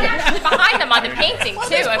it. One actually behind them on the painting, Well,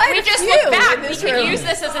 too. there's If quite we a just few look back, in we this could room. use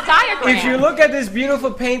this as a diagram. If you look at this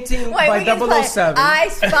beautiful painting Wait, by we can play 007, I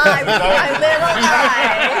Spy with my little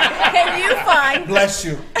eye. Can you find? Bless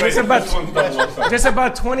you. there's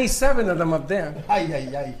about 27 of them up there. Ay,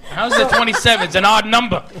 ay, ay. How's the 27? It's an odd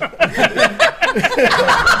number.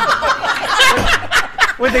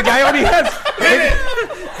 Well, the guy only has.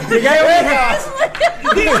 The guy only has.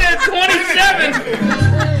 He said 27.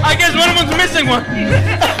 Someone's missing one.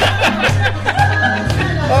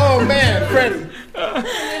 Oh man, Freddie.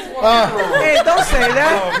 Hey, don't say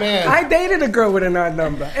that. Oh, man. I dated a girl with an odd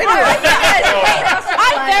number. Anyway.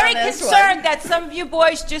 I'm very concerned that some of you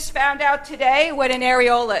boys just found out today what an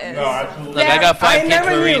areola is. No, absolutely. Look, I got 5 I kids never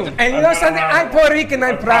for a knew. reason. And you know something? I'm Puerto Rican.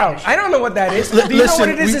 I'm proud. I don't know what that is. Do you know Listen, what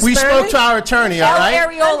it is in we spoke Spanish? to our attorney, all El right?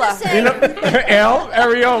 areola. You know, El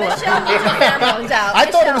Areola. Michelle needs her pheromones out. I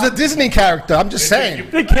thought it was Michelle. a Disney character. I'm just saying.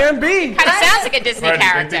 It can be. Kind of sounds like a Disney Freddie, they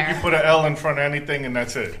character. think you put an L in front of anything and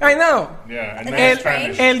that's it. I know. Yeah, and And then L, it's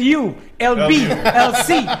Spanish. L-U, L-B,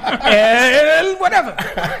 L-C, L whatever.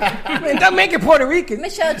 Man, don't make it Puerto Rican.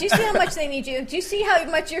 Michelle, do you see how much they need you? Do you see how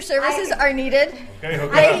much your services are needed? Okay,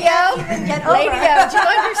 hook it up. Radio, Get over radio, it. do you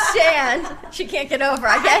understand? She can't get over.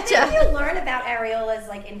 I get Did you. you learn about areolas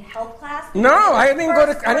like in health class? No, I didn't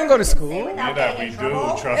go to school. Without Yeah, getting we in do,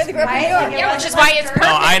 trouble. trust me. Right? Yeah, which is why it's perfect.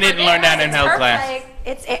 No, I didn't learn that in It's health perfect. class.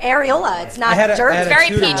 It's areola. It's not I had a- German. I had Very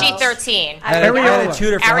tutor. PG-13. I had a Areola.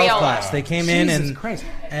 tutor for Areola. health class. They came in Jesus and Christ.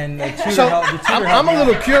 the tutor So helped- the tutor I'm helped a me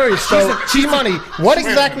little out. curious. So, T-Money, what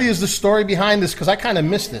exactly is the story behind this? Because I kind of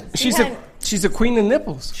missed it. She's a queen of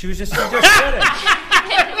nipples. She just said it.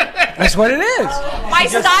 That's what it is. My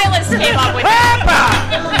stylist came up with it.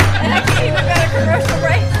 And I can't even get a commercial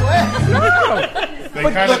break. They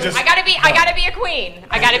kind of just I gotta be a queen.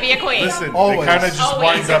 I gotta be a queen. listen. Always. They kind of just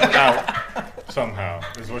Always. wind up out somehow.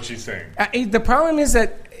 Is what she's saying. The problem is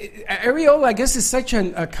that areola, I guess, is such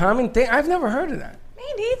a common thing. I've never heard of that. Me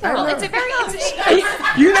neither. Well, it's a very.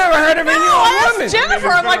 It's, You never heard of it? You're a woman. Jennifer,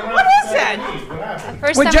 I'm like, what is that?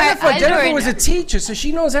 First Well, time Jennifer learned, was a teacher, so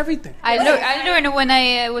she knows everything. I learned when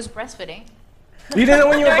I was breastfeeding. You didn't know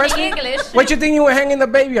when you were Learning breastfeeding? English. What you think you were hanging the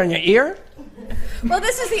baby on your ear? Well,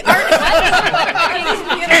 this is the artist. These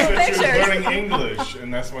beautiful She was pictures. learning English,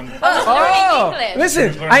 and that's when. Oh, English.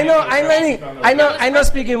 listen, She's learning I know, English. I know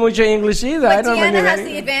speaking much English either. I But don't Deanna know has the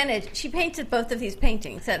anything. advantage. She painted both of these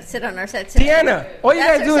paintings that sit on our set today. Deanna, all you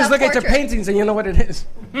That's gotta do her is look at your self-portrait. paintings and you know what it is.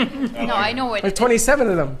 No, I know what There's it is. 27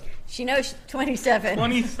 of them. She knows she's 27.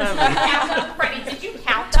 27. Freddie, did you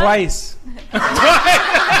count them? Twice.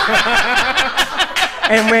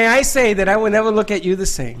 And may I say that I will never look at you the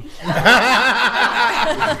same.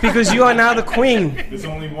 Because you are now the queen. There's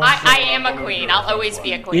only one. I am a queen. I'll always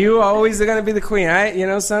be a queen. You are always going to be the queen. You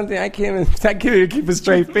know something? I can't even keep a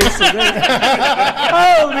straight face.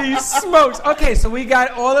 Holy smokes. Okay, so we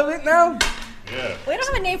got all of it now? Yeah. We don't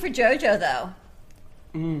have a name for JoJo, though.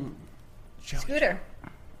 Scooter.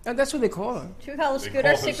 Oh, that's what they call her. Should we call her They Scooter?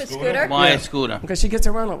 call her Stick with Scooter? Scooter? Why Scooter? Because she gets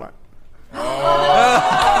around a lot.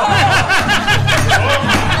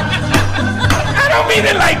 I don't mean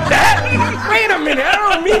it like that. Wait a minute. I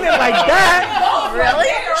don't mean it like that. Really?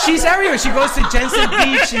 She's everywhere. She goes to Jensen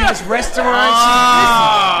Beach. She has restaurants.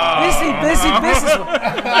 She's busy.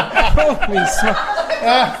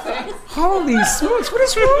 Holy smokes. What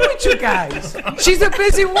is wrong with you guys? She's a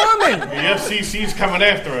busy woman. The FCC's coming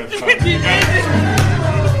after us. So we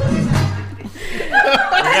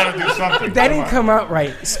gotta do something. That didn't come out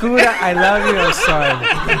right. Scooter, I love you. I'm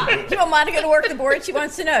sorry. Do you want Monica to work the board? She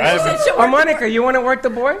wants to know. She haven't- said she'll Oh, work the Monica, board. you want to work the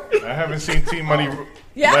board? I haven't seen T Money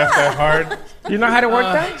Yeah. laugh that hard. You know how to work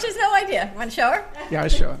that? She has no idea. Want to show her? Yeah,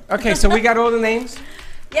 sure. Okay, so we got all the names.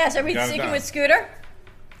 Yes, are we Got it sticking done. with Scooter?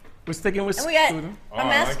 We're sticking with And we got Scooter. Oh, a I like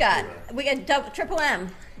mascot. Scooter. We got triple M.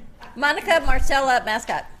 Monica, Marcella,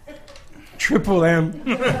 mascot. Triple M.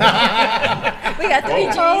 We got 3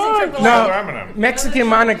 G's and triple No, M. Eminem. Mexican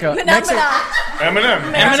Monica. Phenomena.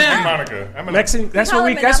 Eminem. Eminem. Monica. Eminem. Mexican. That's You what call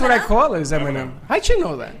we. him That's what I Eminem? call her. Is Eminem. How'd you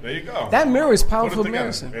know that? There you go. That mirror is Put it powerful together.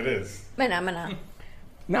 medicine. It is. Phenomena.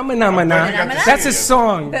 Nama. I'm glad you got to That's see a it.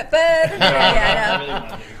 song. Yeah, I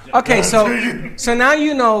know. Okay, so now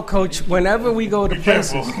you know, Coach. Whenever we go to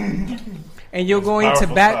places, and you're going to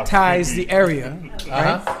Powerful baptize stuff. the area,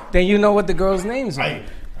 right? Then you know what the girls' names are. Right.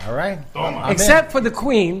 All right. Toma. Except for the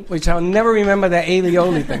queen, which I'll never remember that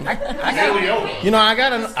aioli thing. You know, I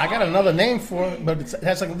got another name for it, but it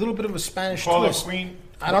has like a little bit of a Spanish Call her twist. Queen.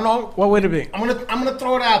 I don't know. What would it be? I'm gonna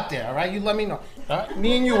throw it out there. All right, you let me know. All right?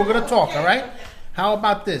 Me and you, we're gonna talk. All right. How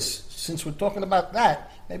about this? Since we're talking about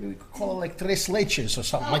that, maybe we could call her like Tres Leches or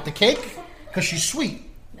something, like the cake, because she's sweet.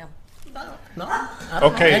 No. I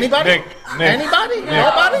don't Okay, know. Anybody? Nick. Anybody?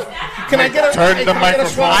 Nobody? Can I get a Turn the can I get a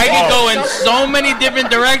microphone strong I off. could go vote? in so many different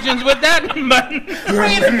directions with that, but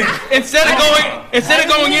Wait a minute. instead of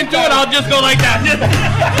going into it, I'll just go like that.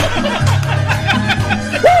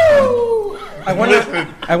 I want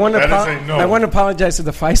That is a no. to apologize to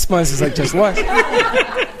the 5 sponsors I just lost.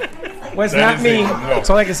 was That not is me. it. No.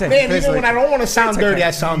 So like I said, Man, tres even when I leches. don't want to sound dirty,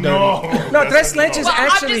 I sound dirty. No, tres leches Well,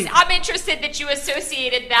 actually. I'm interested that you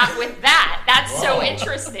associated that with that. That's so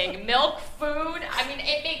interesting. Milk, food. I mean,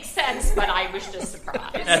 it makes sense, but I was just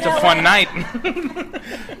surprised. That's a fun night.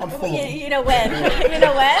 You know when? You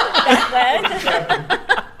know when? That's when.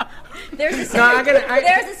 There's a singer,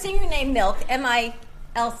 there's a singer named Milk,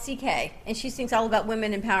 M-I-L-C-K, and she sings all about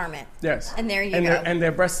women empowerment. Yes. And there you and go. And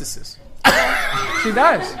their breastises. She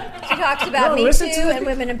does. She talks about Me listen Too to and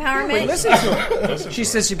women empowerment. Wait, listen to it. She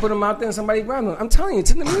says she put them out there and somebody grabbed them. I'm telling you,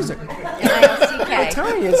 it's in the music. M-I-L-C-K. I'm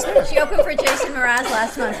telling you, it's there. She opened for Jason Mraz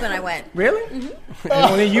last month when I went. Really? Mm-hmm.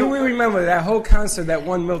 And only you will remember that whole concert, that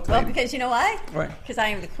one Milk Well, lady. because you know why? Right. Because I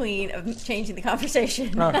am the queen of changing the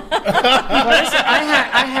conversation. Well, listen,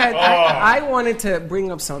 I wanted to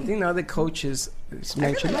bring up something. Now the coaches I mentioned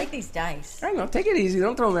really it. like these dice. I know. Take it easy.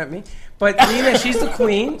 Don't throw them at me. But Nina, she's the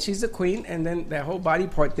queen. She's the queen. And then that whole body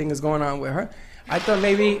part thing is going on with her. I thought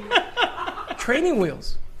maybe training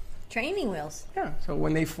wheels. Training wheels. Yeah. So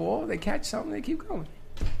when they fall, they catch something, they keep going.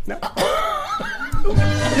 No.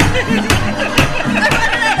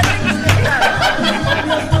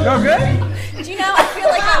 No good? Do you know, I feel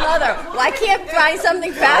like my mother. Well, I can't find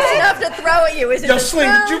something fast enough to throw at you. Is it Yo, the Sling,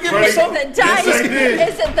 spoon? did you give me Is some? it the dice? Yes, I did.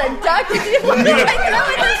 Is it the duck? Did you throw at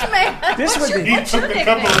this man? This would be. He took a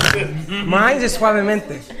couple of sips. Mine is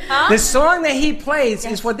Suavemente. Huh? The song that he plays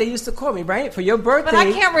is what they used to call me, right? For your birthday. But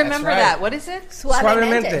I can't remember right. that. What is it?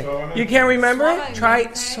 Suavemente. You can't remember it? Try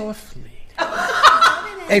it softly.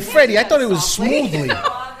 Hey, Freddie, I thought it was smoothly.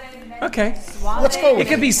 Okay. Let's go It with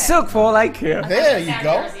could be silk for all I care. There you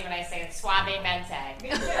go. When I say it, suavemente.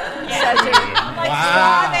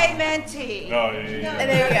 Wow. Suave Menti. No, yeah.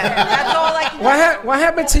 There you go. That's all I can What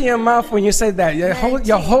happened to your mouth when you said that? Your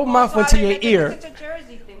whole mouth went to your ear. It's a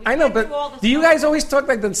Jersey thing. We I know, can't do but all the do you guys always talk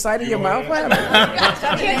like the side of your mouth? What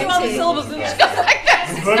happened? We can't do all the syllables. Like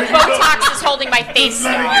this. Botox is holding my face.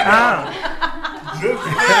 Ah. Oh, look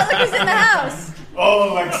who's in the house.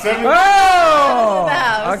 Oh, like 7. Oh! The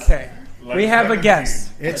house. Okay. We have a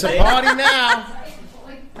guest. It's a party now.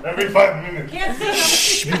 Every 5 minutes.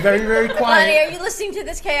 Shh, be very, very Bonnie, quiet. are you listening to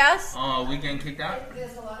this chaos? Oh, we getting kicked out?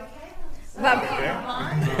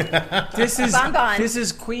 This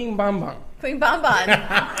is Queen Bonbon. Queen Bonbon.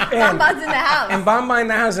 Bonbon's in the house. And Bonbon in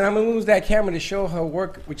the house, and I'm gonna move that camera to show her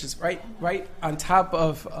work, which is right on top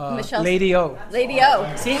of Michelle's- Lady O. Lady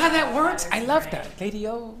O. See how that works? I love that. Lady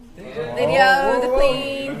O. Lady O, the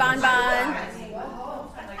Queen, Bonbon.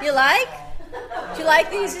 You like? Do you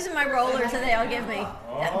like these? These are my rollers that they all give me.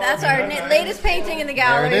 That's our latest painting in the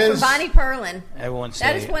gallery There it from is. Bonnie Perlin. Everyone say,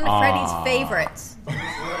 That is one of Freddie's favorites. Beautiful.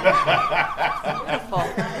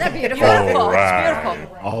 Isn't that beautiful? Beautiful. It's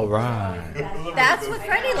beautiful. all right. That's what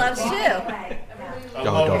Freddie loves too.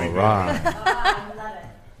 All right.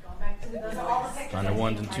 On the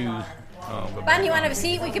ones and twos. Bonnie, you want to have a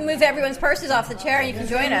seat? We can move everyone's purses off the chair and you can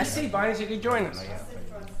join us. See, Bonnie, you can join us.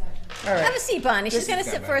 All right. Have a seat, Bonnie. She's going to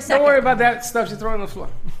sit for a Don't second. worry about that stuff you throw on the floor,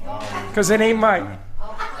 because it ain't mine.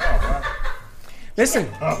 Listen.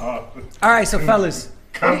 All right, so fellas.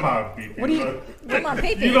 Come on, people. What do you? Come on,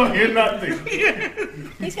 Pete. You don't hear nothing.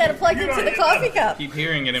 He's got it plugged into the coffee cup. Keep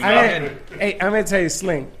hearing it in my head. Hey, I'm gonna tell you,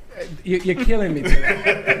 Sling. You're killing me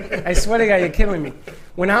today. I swear to God, you're killing me.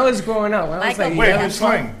 When I was growing up, when I was Michael. like, Wait, young, who's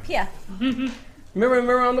Sling? Yeah. Mirror,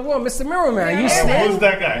 mirror on the wall, Mr. Mirror Man. You Oh, said. who's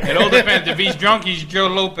that guy? It all depends. If he's drunk, he's Joe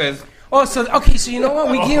Lopez. Oh, so you know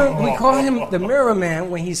what? We call him the Mirror Man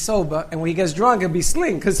when he's sober, and when he gets drunk, it'll be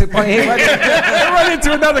Sling because he run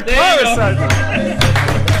into another car or something.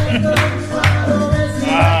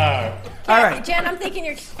 All right. Jen, I'm thinking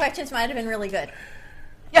your questions might have been really good.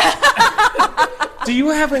 Do you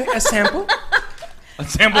have a sample? A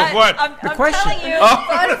sample of what? I'm question. telling you, Oh.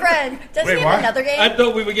 phone a friend. Doesn't he have another game? I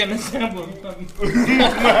thought we were getting a sample.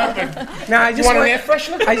 Now I just want an want air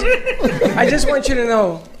freshener? I just want you to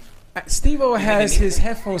know, Steve-O has his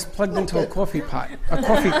headphones plugged into a coffee pot, a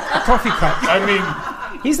coffee cup. I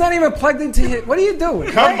mean, he's not even plugged into his. What are you doing?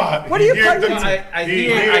 come on. What are you He hears plugged the- into? I He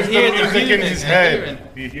hear hears the the music in human. his I head. hear it.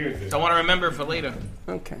 He hears it. I want to remember it for later.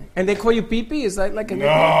 Okay, and they call you Pee-Pee? Is that like a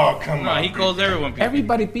No, come No, on. he calls everyone people.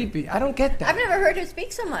 Everybody Pee-Pee. I don't get I've that. never heard him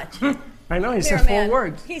speak so much. I know he Mirror said 4 Man.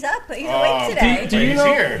 words. He's up. He's awake today. Do you He's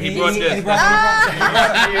know? here. He brought this. He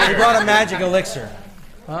brought a magic elixir.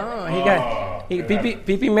 Oh, he got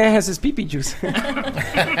Pee-Pee Man has his pee-pee juice. All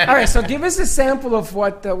right, so give us a sample of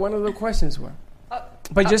what one of the questions were,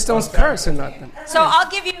 but just don't curse or nothing. So I'll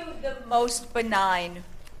give you the most benign.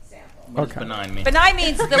 What's benign me? Benign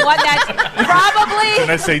means the one that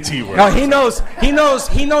probably. It's an SAT word. No, he knows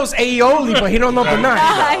aioli, but he don't know benign.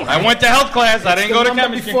 I went to health class. I didn't go to Number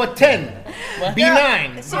chemistry. before 10.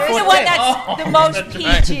 B9. It's the one that's the most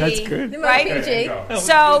PG. That's good. The most Right? PG.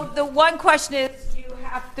 So the one question is,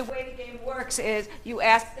 the way the game works is you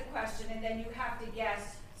ask the question and then you have to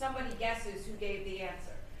guess. Somebody guesses who gave the answer.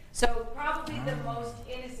 So probably the most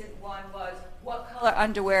innocent one was, what color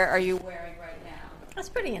underwear are you wearing right now? That's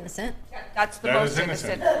pretty innocent. That's the That most is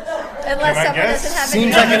innocent. Unless I someone guess? doesn't have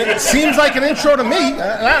Seems like an intro to me.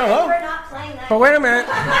 I don't know. We're not playing that. But wait a minute.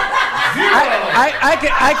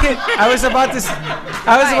 I was about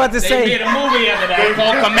to They say. made a movie out of that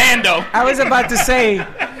called Commando. I was about to say.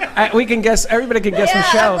 We can guess. Everybody can guess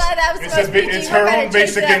Michelle's. That was the most PG. It's We're her gonna own change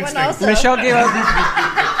basic that one instinct. also. Michelle gave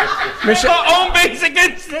us. Michelle. Her own basic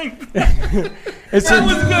instinct. It's That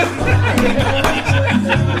was good.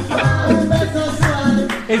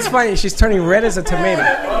 It's funny. She's turning red as a tomato.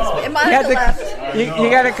 Monica left. You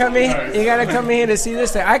gotta come in. You gotta come in here to see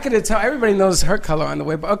this thing. I could tell. Everybody knows her color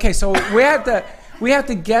underwear. But okay, so we have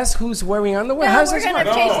to guess who's wearing underwear. No, How's we're this going to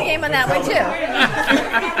work? change the game on that one,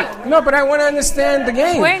 too. No, but I want to understand the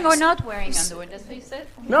game. Wearing or not wearing underwear, that's what you said?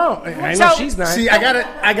 No, I know she's not. See,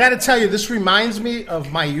 I gotta tell you, this reminds me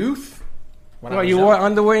of my youth. Well, you wore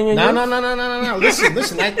underwear in your youth? No.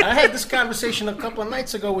 Listen. I had this conversation a couple of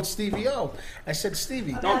nights ago with Stevie O. I said,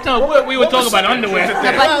 Stevie, Don't tell. We were talking about underwear.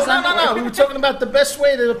 No. We were talking about the best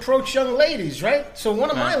way to approach young ladies, right? So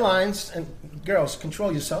one of my lines, and girls,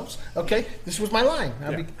 control yourselves. Okay, this was my line.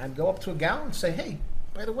 I'd go up to a gal and say, hey,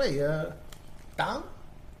 by the way, Dom,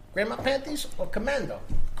 grandma panties or commando?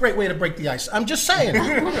 Great way to break the ice. I'm just saying.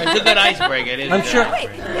 It's a good icebreaker. It is I'm a good sure.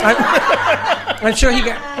 icebreaker. I'm sure he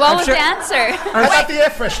got. What I'm was sure, the answer? How about the air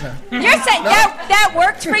freshener? You're saying that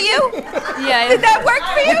worked for you? Yeah. Did that work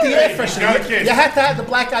for With the you? air freshener. You had to have the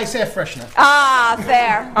black ice air freshener. Ah,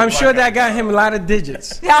 fair. I'm sure that got him a lot of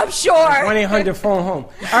digits. I'm sure. 1-800 phone home.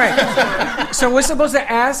 All right. So we're supposed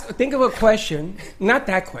to ask. Think of a question. Not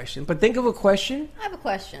that question, but think of a question. I have a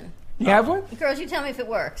question. You have one? Girls, you tell me if it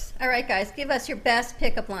works. All right, guys, give us your best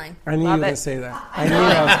pickup line. I knew you were going to say that. I knew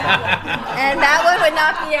that was And that one would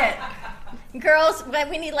not be it. Girls,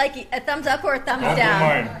 we need like a thumbs up or a thumbs Don't do down.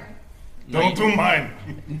 mine. Don't do mine.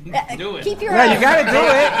 Do it. Keep your No, own. you got to do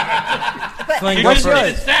it. But Sling, You go just did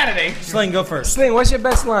it first. Saturday. Sling, go first. Sling, what's your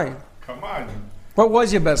best line? Come on. What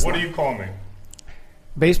was your best What do line? you call me?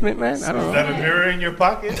 Basement man? I Is don't that know. a mirror in your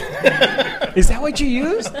pocket? Is that what you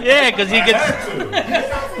used? Yeah, because he gets. He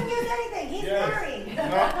doesn't use anything. He's married.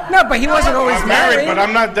 No, but he wasn't always I'm married, married. but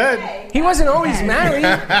I'm not dead. He wasn't always married.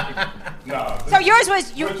 No. So yours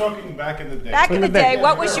was We're talking back in the day. back in the day.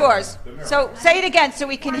 What was yours? The mirror. So say it again so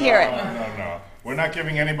we can hear it. No. We're not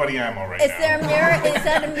giving anybody ammo right is now. there a mirror? Is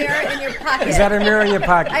that a mirror in your pocket? Is that a mirror in your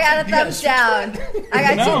pocket? I got a thumbs down.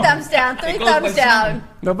 I got two thumbs down, three thumbs down,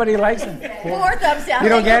 Nobody likes it. 4 thumbs down. You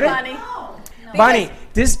don't Thank get it? Bonnie. Bonnie,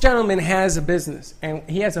 this gentleman has a business, and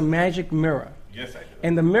he has a magic mirror. Yes, I do.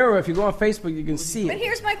 And the mirror, if you go on Facebook, you can see But it.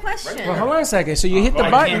 here's my question. Well, hold on a second. So you hit the Oh,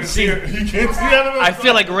 button. You can't see it. You can't see out of it. I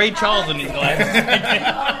feel like Ray Charles in these glasses.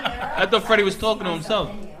 I thought Freddie was talking to himself.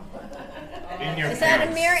 In your Is that a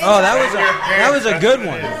pants. mirror? Oh, that was a good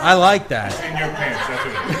one. I like that. In your pants. That's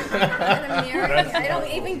what it is. Is that a mirror? I don't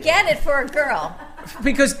even get it for a girl.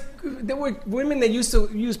 Because there were women that used to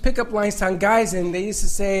use pickup lines on guys, and they used to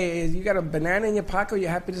say, "You got a banana in your pocket?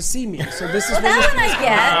 You're happy to see me." So this is Well, that one I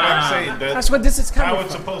get. I'm saying That's what this is coming how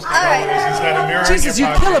it's from. supposed to All go. right. Is that a mirror Jesus, in you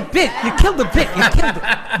your kill a pocket? bit. You killed the bit. You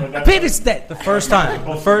killed it. Bit is dead. The first time.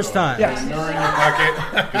 The first time. Yes. Mirror in your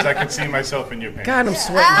pocket because I can see myself in your pants. God, I'm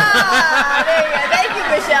sweating. Ah, there you go. Thank you,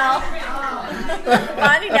 Michelle.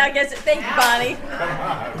 Bonnie now gets it. Thank you, Bonnie.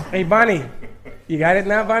 Hey, Bonnie. You got it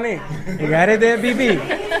now, Bonnie? You got it there, BB?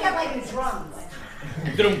 You got like drums.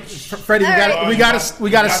 Freddie, we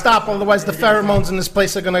gotta stop, otherwise the pheromones in this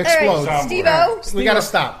place are gonna All right, explode. Steve-O. We gotta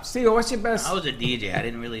stop. Steve, what's your best? I was a DJ. I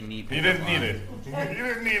didn't really need. You didn't need it. You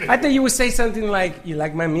didn't need it. I thought you would say something like, "You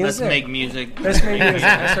like my Let's music?" make music. Let's make music.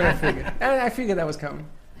 That's what I figured. I figured that was coming.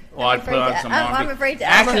 Or I'd put on some I'm R&B. afraid to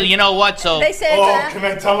ask. Actually, you know what? So They say Oh, that. can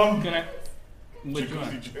I tell him? Which one?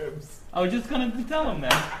 Jacuzzi Jibs. I was just gonna tell him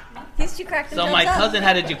that. These two cracked So themselves my up. cousin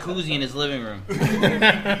had a jacuzzi in his living room.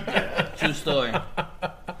 True story.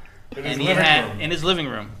 In his And he living had room. in his living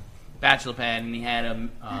room, bachelor pad, and he had a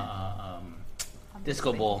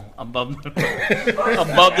disco ball above above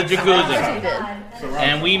the jacuzzi.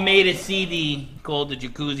 And we made a CD called the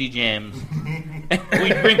Jacuzzi Jams. And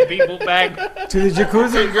we bring people back To the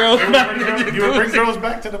jacuzzi? girls back to the You would bring jacuzzi. girls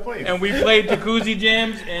back to the place. And we played Jacuzzi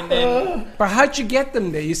Jams, and then But how'd you get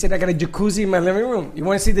them there? You said I got a jacuzzi in my living room. You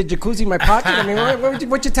want to see the jacuzzi in my pocket? I mean,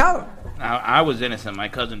 what you tell them? I was innocent. My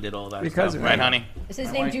cousin did all that stuff. Right, honey? Is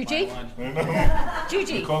his name Juji?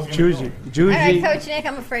 Juji. Juji. All right, Coach Nick,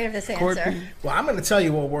 I'm afraid of this answer. Well, I'm going to tell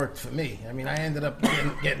you what worked for me. I mean, I ended up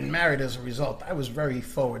getting married as a result. I was very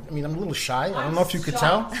forward. I mean, I'm a little shy. I don't know if you could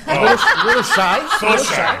tell. A little shy. So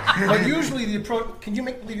shy. But usually the approach... Can you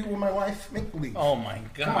make believe you were my wife? Make believe. Oh, my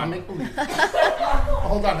God. Come on, make believe.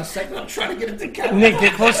 Hold on a second. I'm trying to get into character. Nick,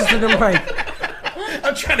 get closer to the mic.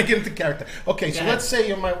 I'm trying to get into character. Okay, so let's say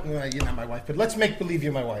you're you're not my wife, but let's make believe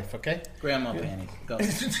you're my wife, okay? Grandma panties. Go.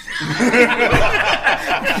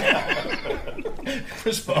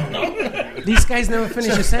 No. These guys never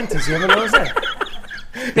finish a sentence. You ever notice that?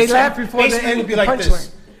 They laugh before they end be the like punchline.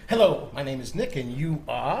 this. Hello, my name is Nick, and you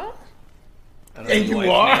are? And you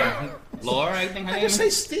are? Laura, I think her I name can say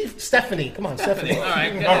Stephanie. Come on, Stephanie. All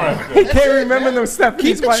right, good. He can't remember no stuff.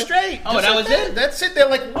 Keep it straight. Oh, that was it? That's it. They're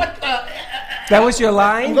like, what? That was your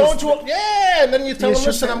line? I'm going to and then you tell You them, should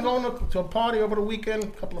listen, say- I'm going to a party over the weekend. A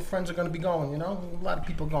couple of friends are going to be going, you know? A lot of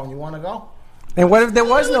people going. You want to go? And what if there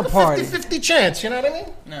was no party? 50-50 chance, you know what I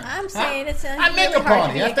mean? I'm saying it's I make really a hard party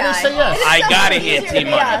to be a after they guy. say yes. It is I so gotta much hear easier to be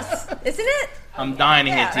T-Money. us. Isn't it? I'm dying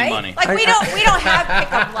to hear Yeah, right? T-Money. Like we don't have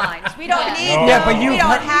pickup lines. We don't need. Yeah, but we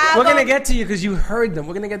don't have. we're gonna them. get to you because you heard them.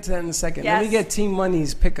 We're gonna get to that in a second. Let me Yes. get Team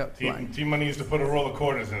Money's pickup line. T-Money used to put a roll of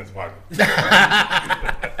quarters in his pocket.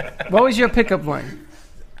 What was your pickup line?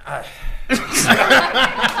 Well,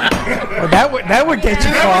 that would get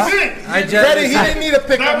you far. Freddie, he didn't need a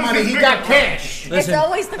pickup money. He got cash. Listen, It's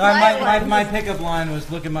always the quiet ones. my pickup line was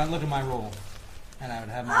look at my roll, and I would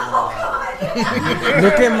have my roll.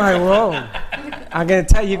 Look at my roll. I'm gonna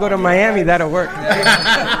tell you, go to Miami, that'll work.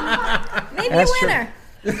 Maybe That's a true. winner.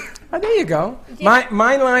 Oh, there you go. My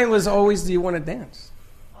line was always, "Do you want to dance?"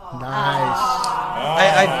 Nice.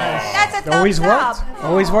 That's a It always thumbs up. worked.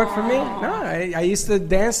 Always worked for me. No, I used to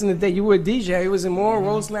dance in the day. You were a DJ. It was in more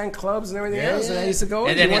Roseland clubs and everything else. And I used to go.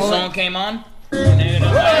 And then you his know song what? came on?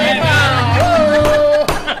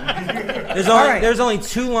 There's only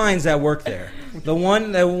two lines that work there. The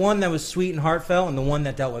one that was sweet and heartfelt, and the one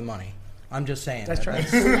that dealt with money. I'm just saying. That's right.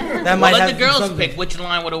 That might Let have the girls something- pick which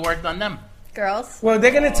line would have worked on them. Girls. Well,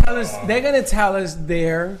 they're gonna tell us. They're gonna tell us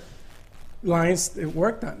their lines that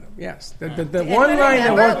worked on them. Yes, the one line that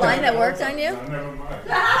Remember a worked line on that them. worked on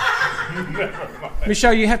you?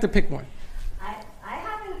 Michelle, you have to pick one. I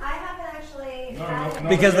haven't actually.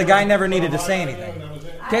 Because the guy never needed to say anything.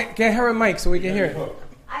 Get her a mic so we can hear it.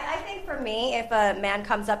 I think for me, if a man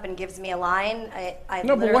comes up and gives me a line, I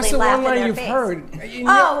No, but literally what's the laugh one in line their you've face. heard? Oh,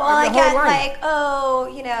 well, I get like,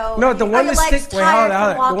 No, the are one your that legs sticks. Wait, tired hold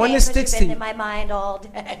on. from The one walking? that 'Cause sticks you've to been you. in my mind all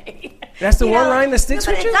day. That's the You one know? line that sticks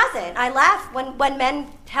No, with you? But it doesn't. I laugh when men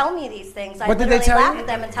tell me these things. I What did they literally tell laugh you? at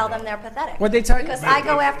them and tell them they're pathetic. What'd they tell you? Because I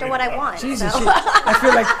go after what I want. Jesus, so. I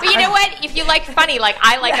feel like. But you know what? If you like funny, like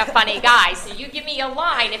I like a funny guy, so you give me a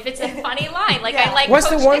line. If it's a funny line, like I like. What's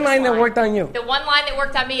Coach the one Nick's line that worked on you? The one line that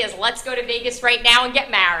worked on me is "Let's go to Vegas right now and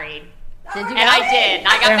get married." Did you? And I did. And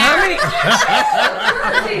I got And how married.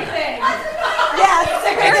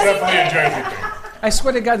 Definitely in Jersey. I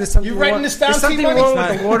swear to God, there's something You writing wrong. this down, There's something T-Money? wrong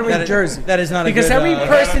It's with the water in not- Jersey. That is not a Because good, every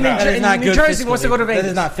person that is not in New good Jersey wants to go to fiscally. Vegas. That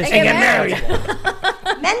is not And fiscally. get married.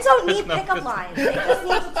 Men don't need pickup lines. They just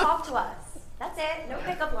need to talk to us. That's it. No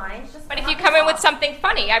pickup lines. Just But if you come in with something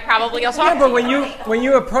funny, I probably will talk Yeah, to but you. when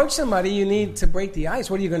you approach somebody, you need to break the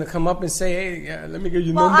ice. What are you going to come up and say? Hey, let me get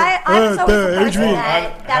your Well, number. I was always the person Adrian.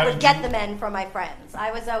 that would get the men for my friends.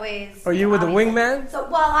 I was always. Are you with the wingman? So,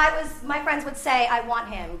 my friends would say, I want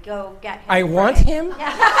him. Go get him. I want him.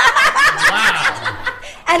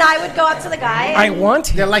 And I would go up to the guy. I want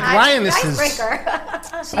him. They're like lionesses. Icebreaker.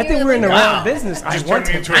 I think we're in the wrong business. I want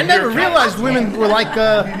him. I never realized women were like,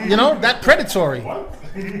 that predatory.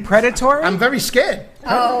 Predatory? I'm very scared.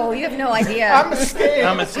 Oh, you have no idea. I'm scared.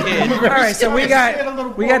 I'm a scared. All right, so we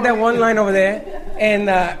got that one line over there. And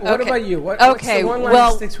what about you? What's Okay, the one line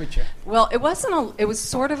well- that sticks with you? Well, it wasn't. It was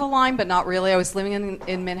sort of a line, but not really. I was living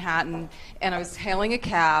in Manhattan, and I was hailing a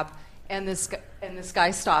cab, and this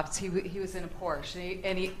guy stops. He was in a Porsche,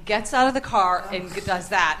 and he gets out of the car and does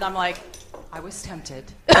that, and I'm like, I was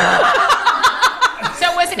tempted.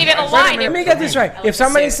 So it wasn't even a Wait a line. minute, let me get this right. I like If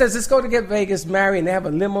somebody the suit. says, let's go to get Vegas married and they have a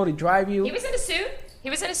limo to drive you, He was in a suit. He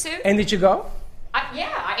was in a suit. and did you go? Yeah,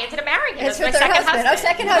 I ended up marrying him. It's It was with my her second husband. Oh,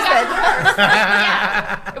 second husband.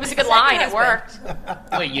 Yeah. It was a good line. It worked.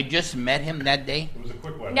 Wait, you just met him that day? It was a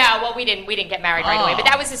quick one. No, well, we didn't get married right away, but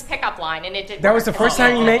that was his pickup line, and it did. That was the first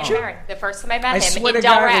time you met you? The first time I met I him swear in to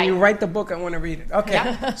God, Delray. when you write the book, I want to read it.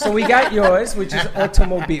 Okay, so we got yours, which is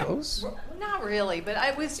automobiles. Not really, but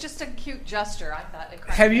it was just a cute gesture. I thought. It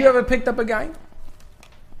Have you ever picked up a guy?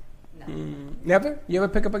 No. Never? You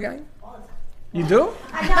ever pick up a guy? You do?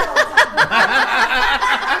 I'm not all the time.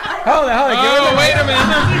 Hold on. Oh, wait a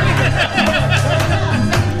minute.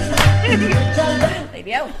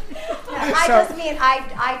 Lady O. I just mean I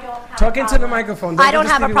don't have Talk a into the problem. microphone. I don't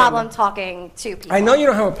just have a leave it problem like talking to people. that. I know you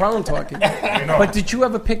don't have a problem talking. But did you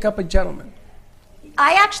ever pick up a gentleman?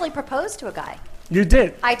 I actually proposed to a guy. You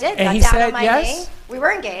did? I did. And Got he down said on my yes? knee. We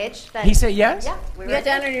were engaged. Then. He said yes? Yeah. We You were got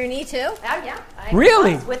down on your knee too? Oh, yeah. I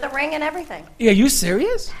Really? was, with a ring and everything. Yeah, you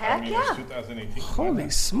serious? Heck yeah. 2018. Holy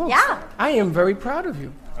smokes. Yeah. I am very proud of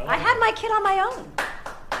you. I had my kid on my own.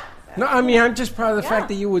 No, I mean, I'm just proud of the Yeah. fact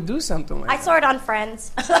that you would do something like I saw it on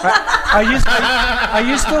Friends. Are you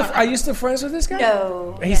still friends with this guy?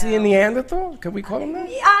 No. He's a Neanderthal? Can we call him that?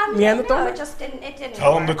 Neanderthal? No, it just didn't. It didn't.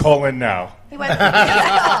 Tell him to call in now. He went.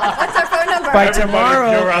 What's our phone number? By Everybody, if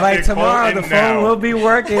you're out there, call tomorrow, in the phone now. will be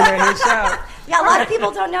working at his shop. Yeah, a lot of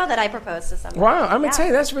people don't know that I proposed to somebody. Wow, I'm gonna Yeah. tell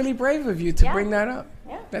you, that's really brave of you to Yeah. bring that up.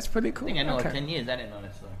 Yeah. That's pretty cool. I think I know Okay. it 10 years. I didn't know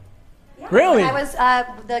that story. Yeah. Really? I was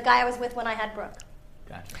the guy I was with when I had Brooke.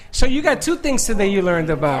 So you got two things today you learned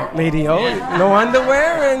about Lady O. No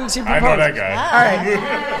underwear, and she I proposed. know that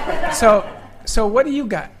guy. All right. So what do you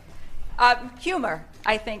got? Humor,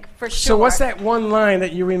 I think, for sure. So what's that one line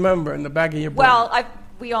that you remember in the back of your brain?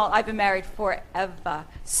 Well, I've been married forever.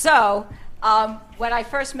 So when I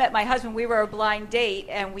first met my husband, we were a blind date,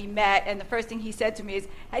 and we met, and the first thing he said to me is,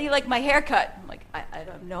 "How do you like my haircut?" I'm like, I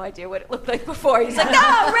have no idea what it looked like before. He's like,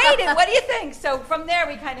 "No, rate it. What do you think?" So from there,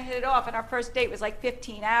 we kind of hit it off, and our first date was like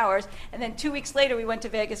 15 hours, and then 2 weeks later, we went to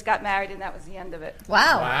Vegas, got married, and that was the end of it.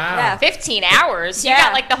 Wow. Yeah. 15 hours? You Yeah.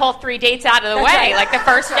 got like the whole 3 dates out of the That's way, right. like the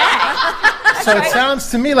first day. So it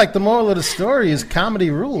sounds to me like the moral of the story is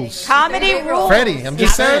comedy rules. Comedy rules. Freddie, I'm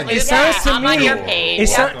just saying. It sounds to I'm me. on your page.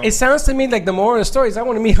 It sounds to me like the moral of the story is I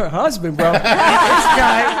want to meet her husband, bro. This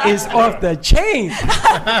guy is off the chain.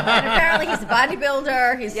 And apparently he's a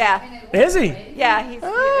bodybuilder. He's Is he? Yeah, he's.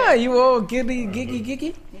 You all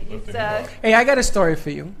giggy. He's Hey, I got a story for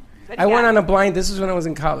you. But I went yeah. on a blind. This is when I was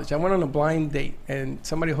in college. I went on a blind date, and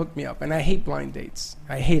somebody hooked me up. And I hate blind dates.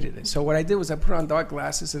 I hated it. So what I did was I put on dark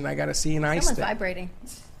glasses, and I got to see an eye someone's stick. vibrating.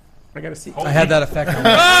 I got to see. I had that effect on me.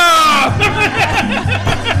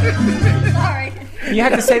 Sorry. You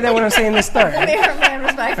had to say that when I'm saying this story. The mirror man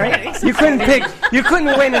was vibrating. Right? You couldn't pick. You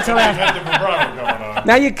couldn't wait until Had the after. vibrato going on.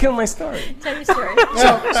 Now you killed my story. Tell your story.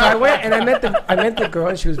 So I went and I met the girl,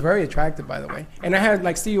 and she was very attractive, by the way. And I had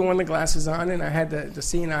like Stevie Wonder glasses on, and I had the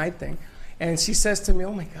seeing eye thing. And she says to me,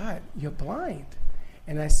 "Oh my God, you're blind."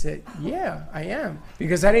 And I said, "Yeah, I am,"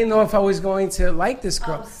 because I didn't know if I was going to like this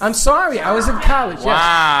girl. I'm sorry, I was in college. Yes.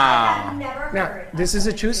 Wow. Now, this is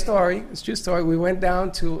a true story. It's a true story. We went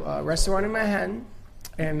down to a restaurant in Manhattan,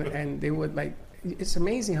 and they would like. It's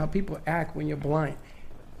amazing how people act when you're blind.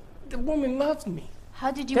 The woman loved me. How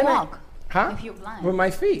did you Then walk? Huh? If you're blind. With my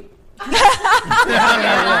feet. Blind.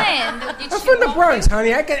 Did I'm you from the walk Bronx,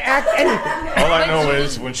 honey. I can act anything. All I know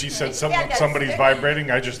is when she said somebody's vibrating,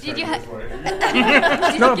 I just turned you this way.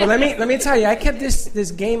 No, but let me tell you, I kept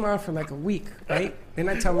this game on for like a week, right? Then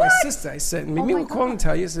I tell my sister, I said, Mimi will call and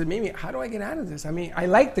tell you. I said, Mimi, how do I get out of this? I mean, I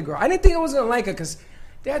like the girl. I didn't think I was gonna like her because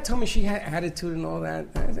Dad told me she had attitude and all that.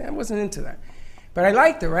 I wasn't into that. But I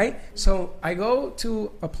liked her, right? So I go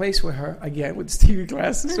to a place with her, again, with the Stevie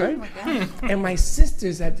glasses, right? And my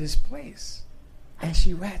sister's at this place. And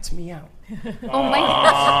she rats me out. Oh my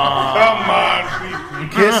God. Come on,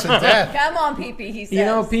 Pee-Pee. Kiss and death. Come on, Pee-Pee, he says. You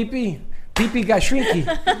know, Pee-Pee got shrinky.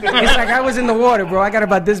 It's like I was in the water, bro. I got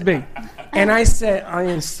about this big. And I said, I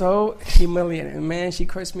am so humiliated. And man, she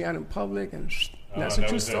cursed me out in public, and that's a that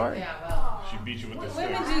true was it. story. Yeah, well, She beat you with this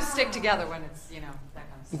women thing. do stick together when it's, that kind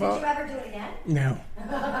of stuff. Well, Did you ever do it again? no.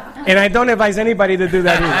 And I don't advise anybody to do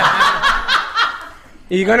that either.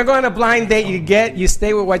 If you're gonna go on a blind date, you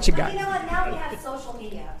stay with what you got. You know what? Now we have social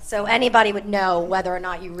media, so anybody would know whether or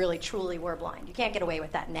not you really truly were blind. You can't get away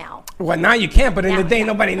with that now. Well, now you can't, but in the day,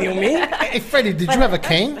 nobody knew me. Hey, Freddie, did you have a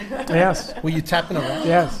cane? Yes. Were you tapping around?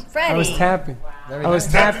 Yes. I was Freddie. tapping. Very I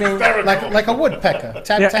was nice. tapping. Like a woodpecker.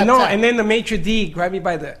 Tap, Yeah, tap, no, tap. and then the maitre d' grabbed me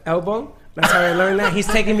by the elbow. That's how I learned that. He's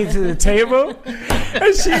taking me to the table,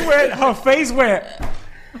 and she went. Her face went.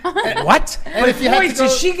 What? And But if you had boy, to go-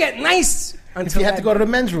 did she get nice? If you had to go to the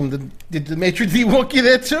men's room, did the maitre d' walk you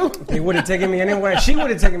there too? They would have taken me anywhere. She would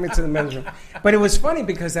have taken me to the men's room. But it was funny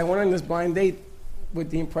because I went on this blind date with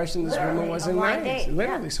the impression this woman wasn't a blind nice. date,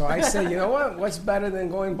 Literally. yeah. So I said, you know what? What's better than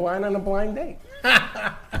going blind on a blind date?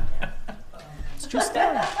 It's true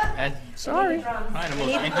story. That's Sorry. probably the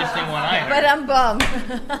most interesting one I heard. But I'm bummed.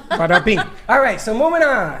 Bada bing. All right, so moving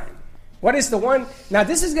on. What is the one? Now,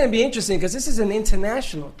 this is going to be interesting because this is an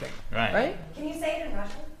international thing. Right. Can you say it in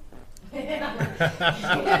Russian?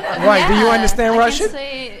 Right, do you understand I Russian? can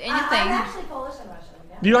say I'm anything. actually Polish.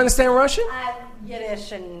 Do you understand Russian?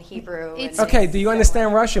 Yiddish and Hebrew. Okay, do you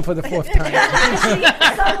understand Russian for the fourth time?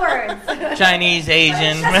 Some words. Chinese,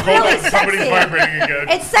 Asian. It's really Somebody's vibrating sexy. again.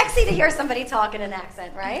 It's sexy to hear somebody talk in an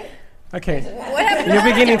accent, right? Okay. What happened? You're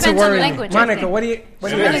beginning to Depends on worry me. language, I Monica, think. what do you...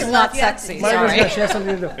 It's not sexy. Monica's Sorry. good. She has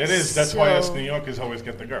something to do. It is. That's why us New Yorkers always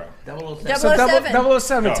get the girl. 007. So 007.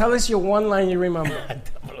 007, No. tell us your one line you remember.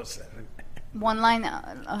 007. One line.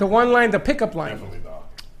 The one line, the pickup line. Definitely not.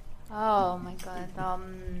 Oh my God.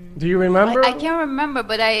 Do you remember? I can't remember,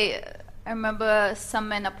 but I remember some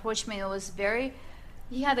man approached me. It was very.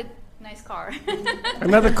 He had a nice car.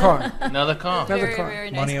 Another car. Another car. Very, car. very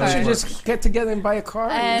nice Money car. We should always just get together and buy a car.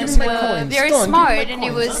 And Give me my coins. very Stone, give me smart, my and he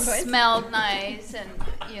coins. was smelled nice, and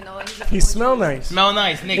you know. He smelled nice. Smell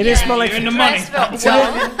nice, Nick. It didn't smell like... You're in the money.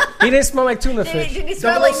 He didn't smell like tuna Did fish. he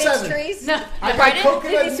smell like mixed 007. trees? No, I got pardon?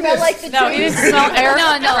 coconut Did he smell mist. like the No, he trees? didn't smell air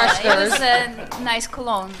No, it fresheners. was a nice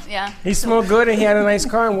cologne. Yeah. He smelled good and he had a nice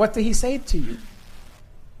car. And what did he say to you?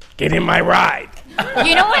 Get in my ride.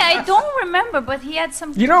 You know what? I don't remember, but he had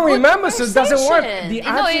some. You don't good remember, so it doesn't work. conversation. The You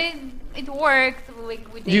know, object- it worked.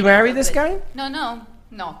 Like, we You dated married a this little guy? bit.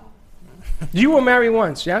 No. You were married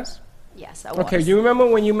once, yes? Yes, I was. Okay, you remember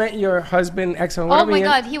when you met your husband, ex-husband, Oh whatever my he is?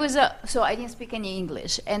 God, he was so I didn't speak any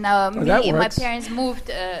English, and that me and my works. parents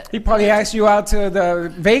moved. He probably asked you out to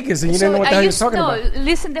the Vegas and you didn't know what the hell he was talking about.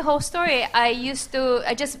 Listen, the whole story. I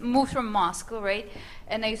just moved from Moscow, right?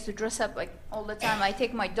 And I used to dress up like all the time. I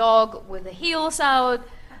take my dog with the heels out.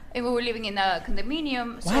 And we were living in a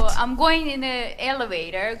condominium, so What? I'm going in the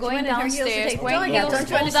elevator, going went in her heels to downstairs, take the wearing dog out. heels, Don't you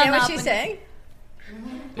pulled understand them what up she's and- saying?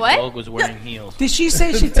 The What? dog was wearing heels. Did she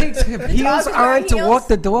say she takes her heels is wearing on to heels? walk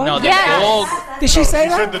the dog? No, the Yes. dog. Did she say She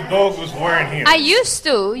said that? the dog was wearing heels. I used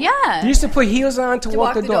to, yeah. You used to put heels on to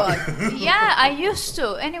walk the dog. Yeah, I used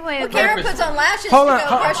to. Anyway, Well, Karen puts on lashes Hold to on, go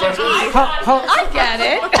hold- brush her teeth. I get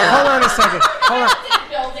it. Hold on a second. Hold on.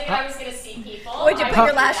 Building, I was going to see people. Would you put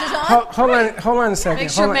your lashes on? Hold on a second.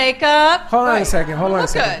 Makes hold your on. makeup. Hold on a Right. second. Hold on a Look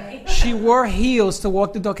second. She wore heels to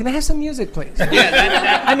walk the dog. Can I have some music, please?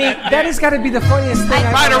 I mean, that has got to be the funniest thing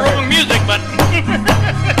I've Try the ever heard. wrong music, but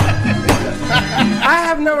I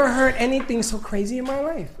have never heard anything so crazy in my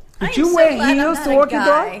life. Did I you am so wear glad I'm heels not to a walk your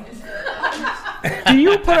guy. dog? Do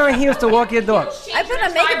you put on heels to walk your dog? I put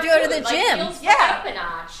on makeup to go to the gym. Heels Yeah. yeah. Up a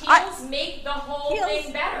notch. Heels make the whole Heels,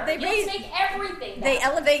 thing better. they Heels raise- make everything better. They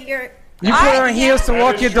elevate your. You put on heels to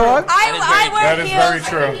walk your dog? I wear That is very heels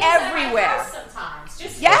true. everywhere. Sometimes.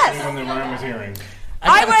 Just Yes. When the ram is earring.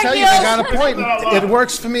 I wear gotta tell you, heels. I got a point. It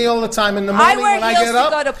works for me all the time. In the I morning wear when I heels get to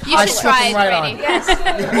up, go to You I should slip try them it, right Brady. on.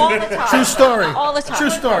 Yes, all the time. True story. All the time. True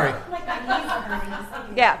story.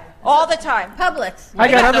 Yeah, all the time. Publix. I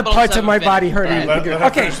got other double parts of my seven body hurting. Let her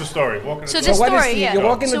Okay. finish the story. Walking So the this So what is story, the, yeah. you're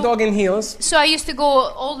walking the So- dog in heels. So I used to go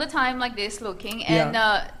all the time like this, looking, and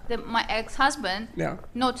Yeah. my ex-husband Yeah.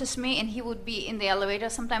 noticed me, and he would be in the elevator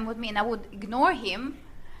sometime with me, and I would ignore him,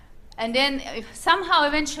 and then somehow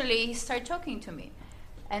eventually he started talking to me,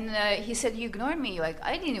 and he said, "You ignored me." Like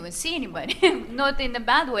I didn't even see anybody, not in a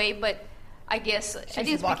bad way, but I guess I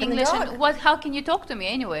didn't speak walking the English. dog. And what? How can you talk to me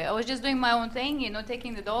anyway? I was just doing my own thing,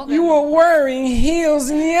 taking the dog. You were wearing heels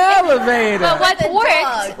in the elevator. But what The worked?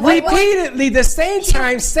 dog. Repeatedly, the same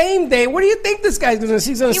time, same day. What do you think this guy's gonna?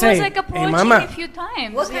 He's gonna He say, was like "Hey, approaching mama, a few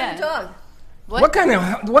times. What kind yeah. of dog?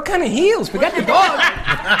 what kind of heels? Forget the dog.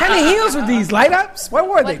 What kind of heels were these? Light ups? What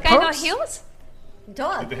were they? What kind Pumps? of heels?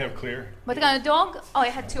 Dog. Did they have clear? What kind of dog? Oh, I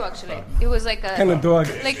had two actually. It was like a Kind of dog.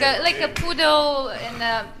 like a poodle and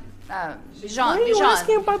a Bichon. Why are you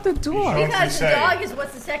asking about the dog? Because the dog is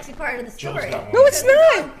what's the sexy part of the story. No, it's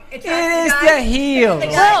not. It is the heels.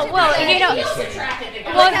 Well, Heels attracted the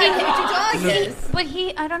guy. well, What dog is? but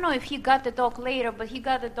I don't know if he got the dog later, but he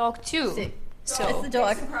got the dog too. So, It's the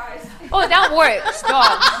dog. oh, that works,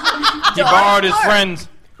 dog. he borrowed his friends.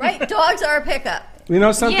 Right? Dogs are a pickup. You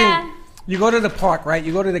know something? Yeah. You go to the park, right?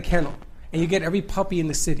 You go to the kennel, and you get every puppy in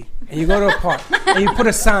the city. And you go to a park, and you put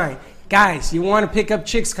a sign. Guys, you want to pick up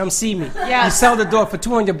chicks? Come see me. Yes. You sell the dog for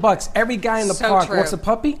 $200. Every guy in the So park true. wants a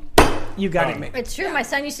puppy. You got it, mate. It's true. My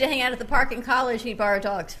son used to hang out at the park in college. He'd borrow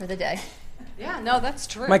dogs for the day. Yeah, no, that's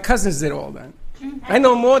true. My cousins did all that. I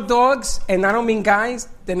know more dogs, and I don't mean guys,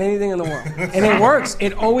 than anything in the world. And it works.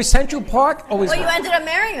 It always, Central Park always Well, you works. ended up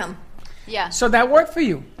marrying him. Yeah, So that worked for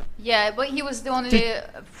you. yeah, but he was the only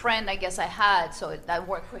friend I guess I had, so that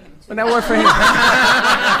worked for him too. But that worked for him.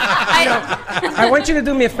 I want you to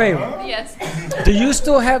do me a favor. Yes. Do you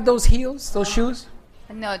still have those heels, those shoes?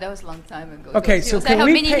 No, that was a long time ago. Okay, Those so heels. I can have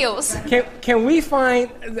we many heels. Can we find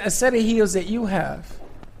a set of heels that you have?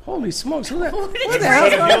 Holy smokes! Who the Set hell?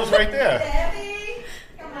 of heels right there.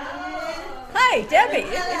 Hi, Debbie.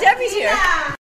 Debbie's here.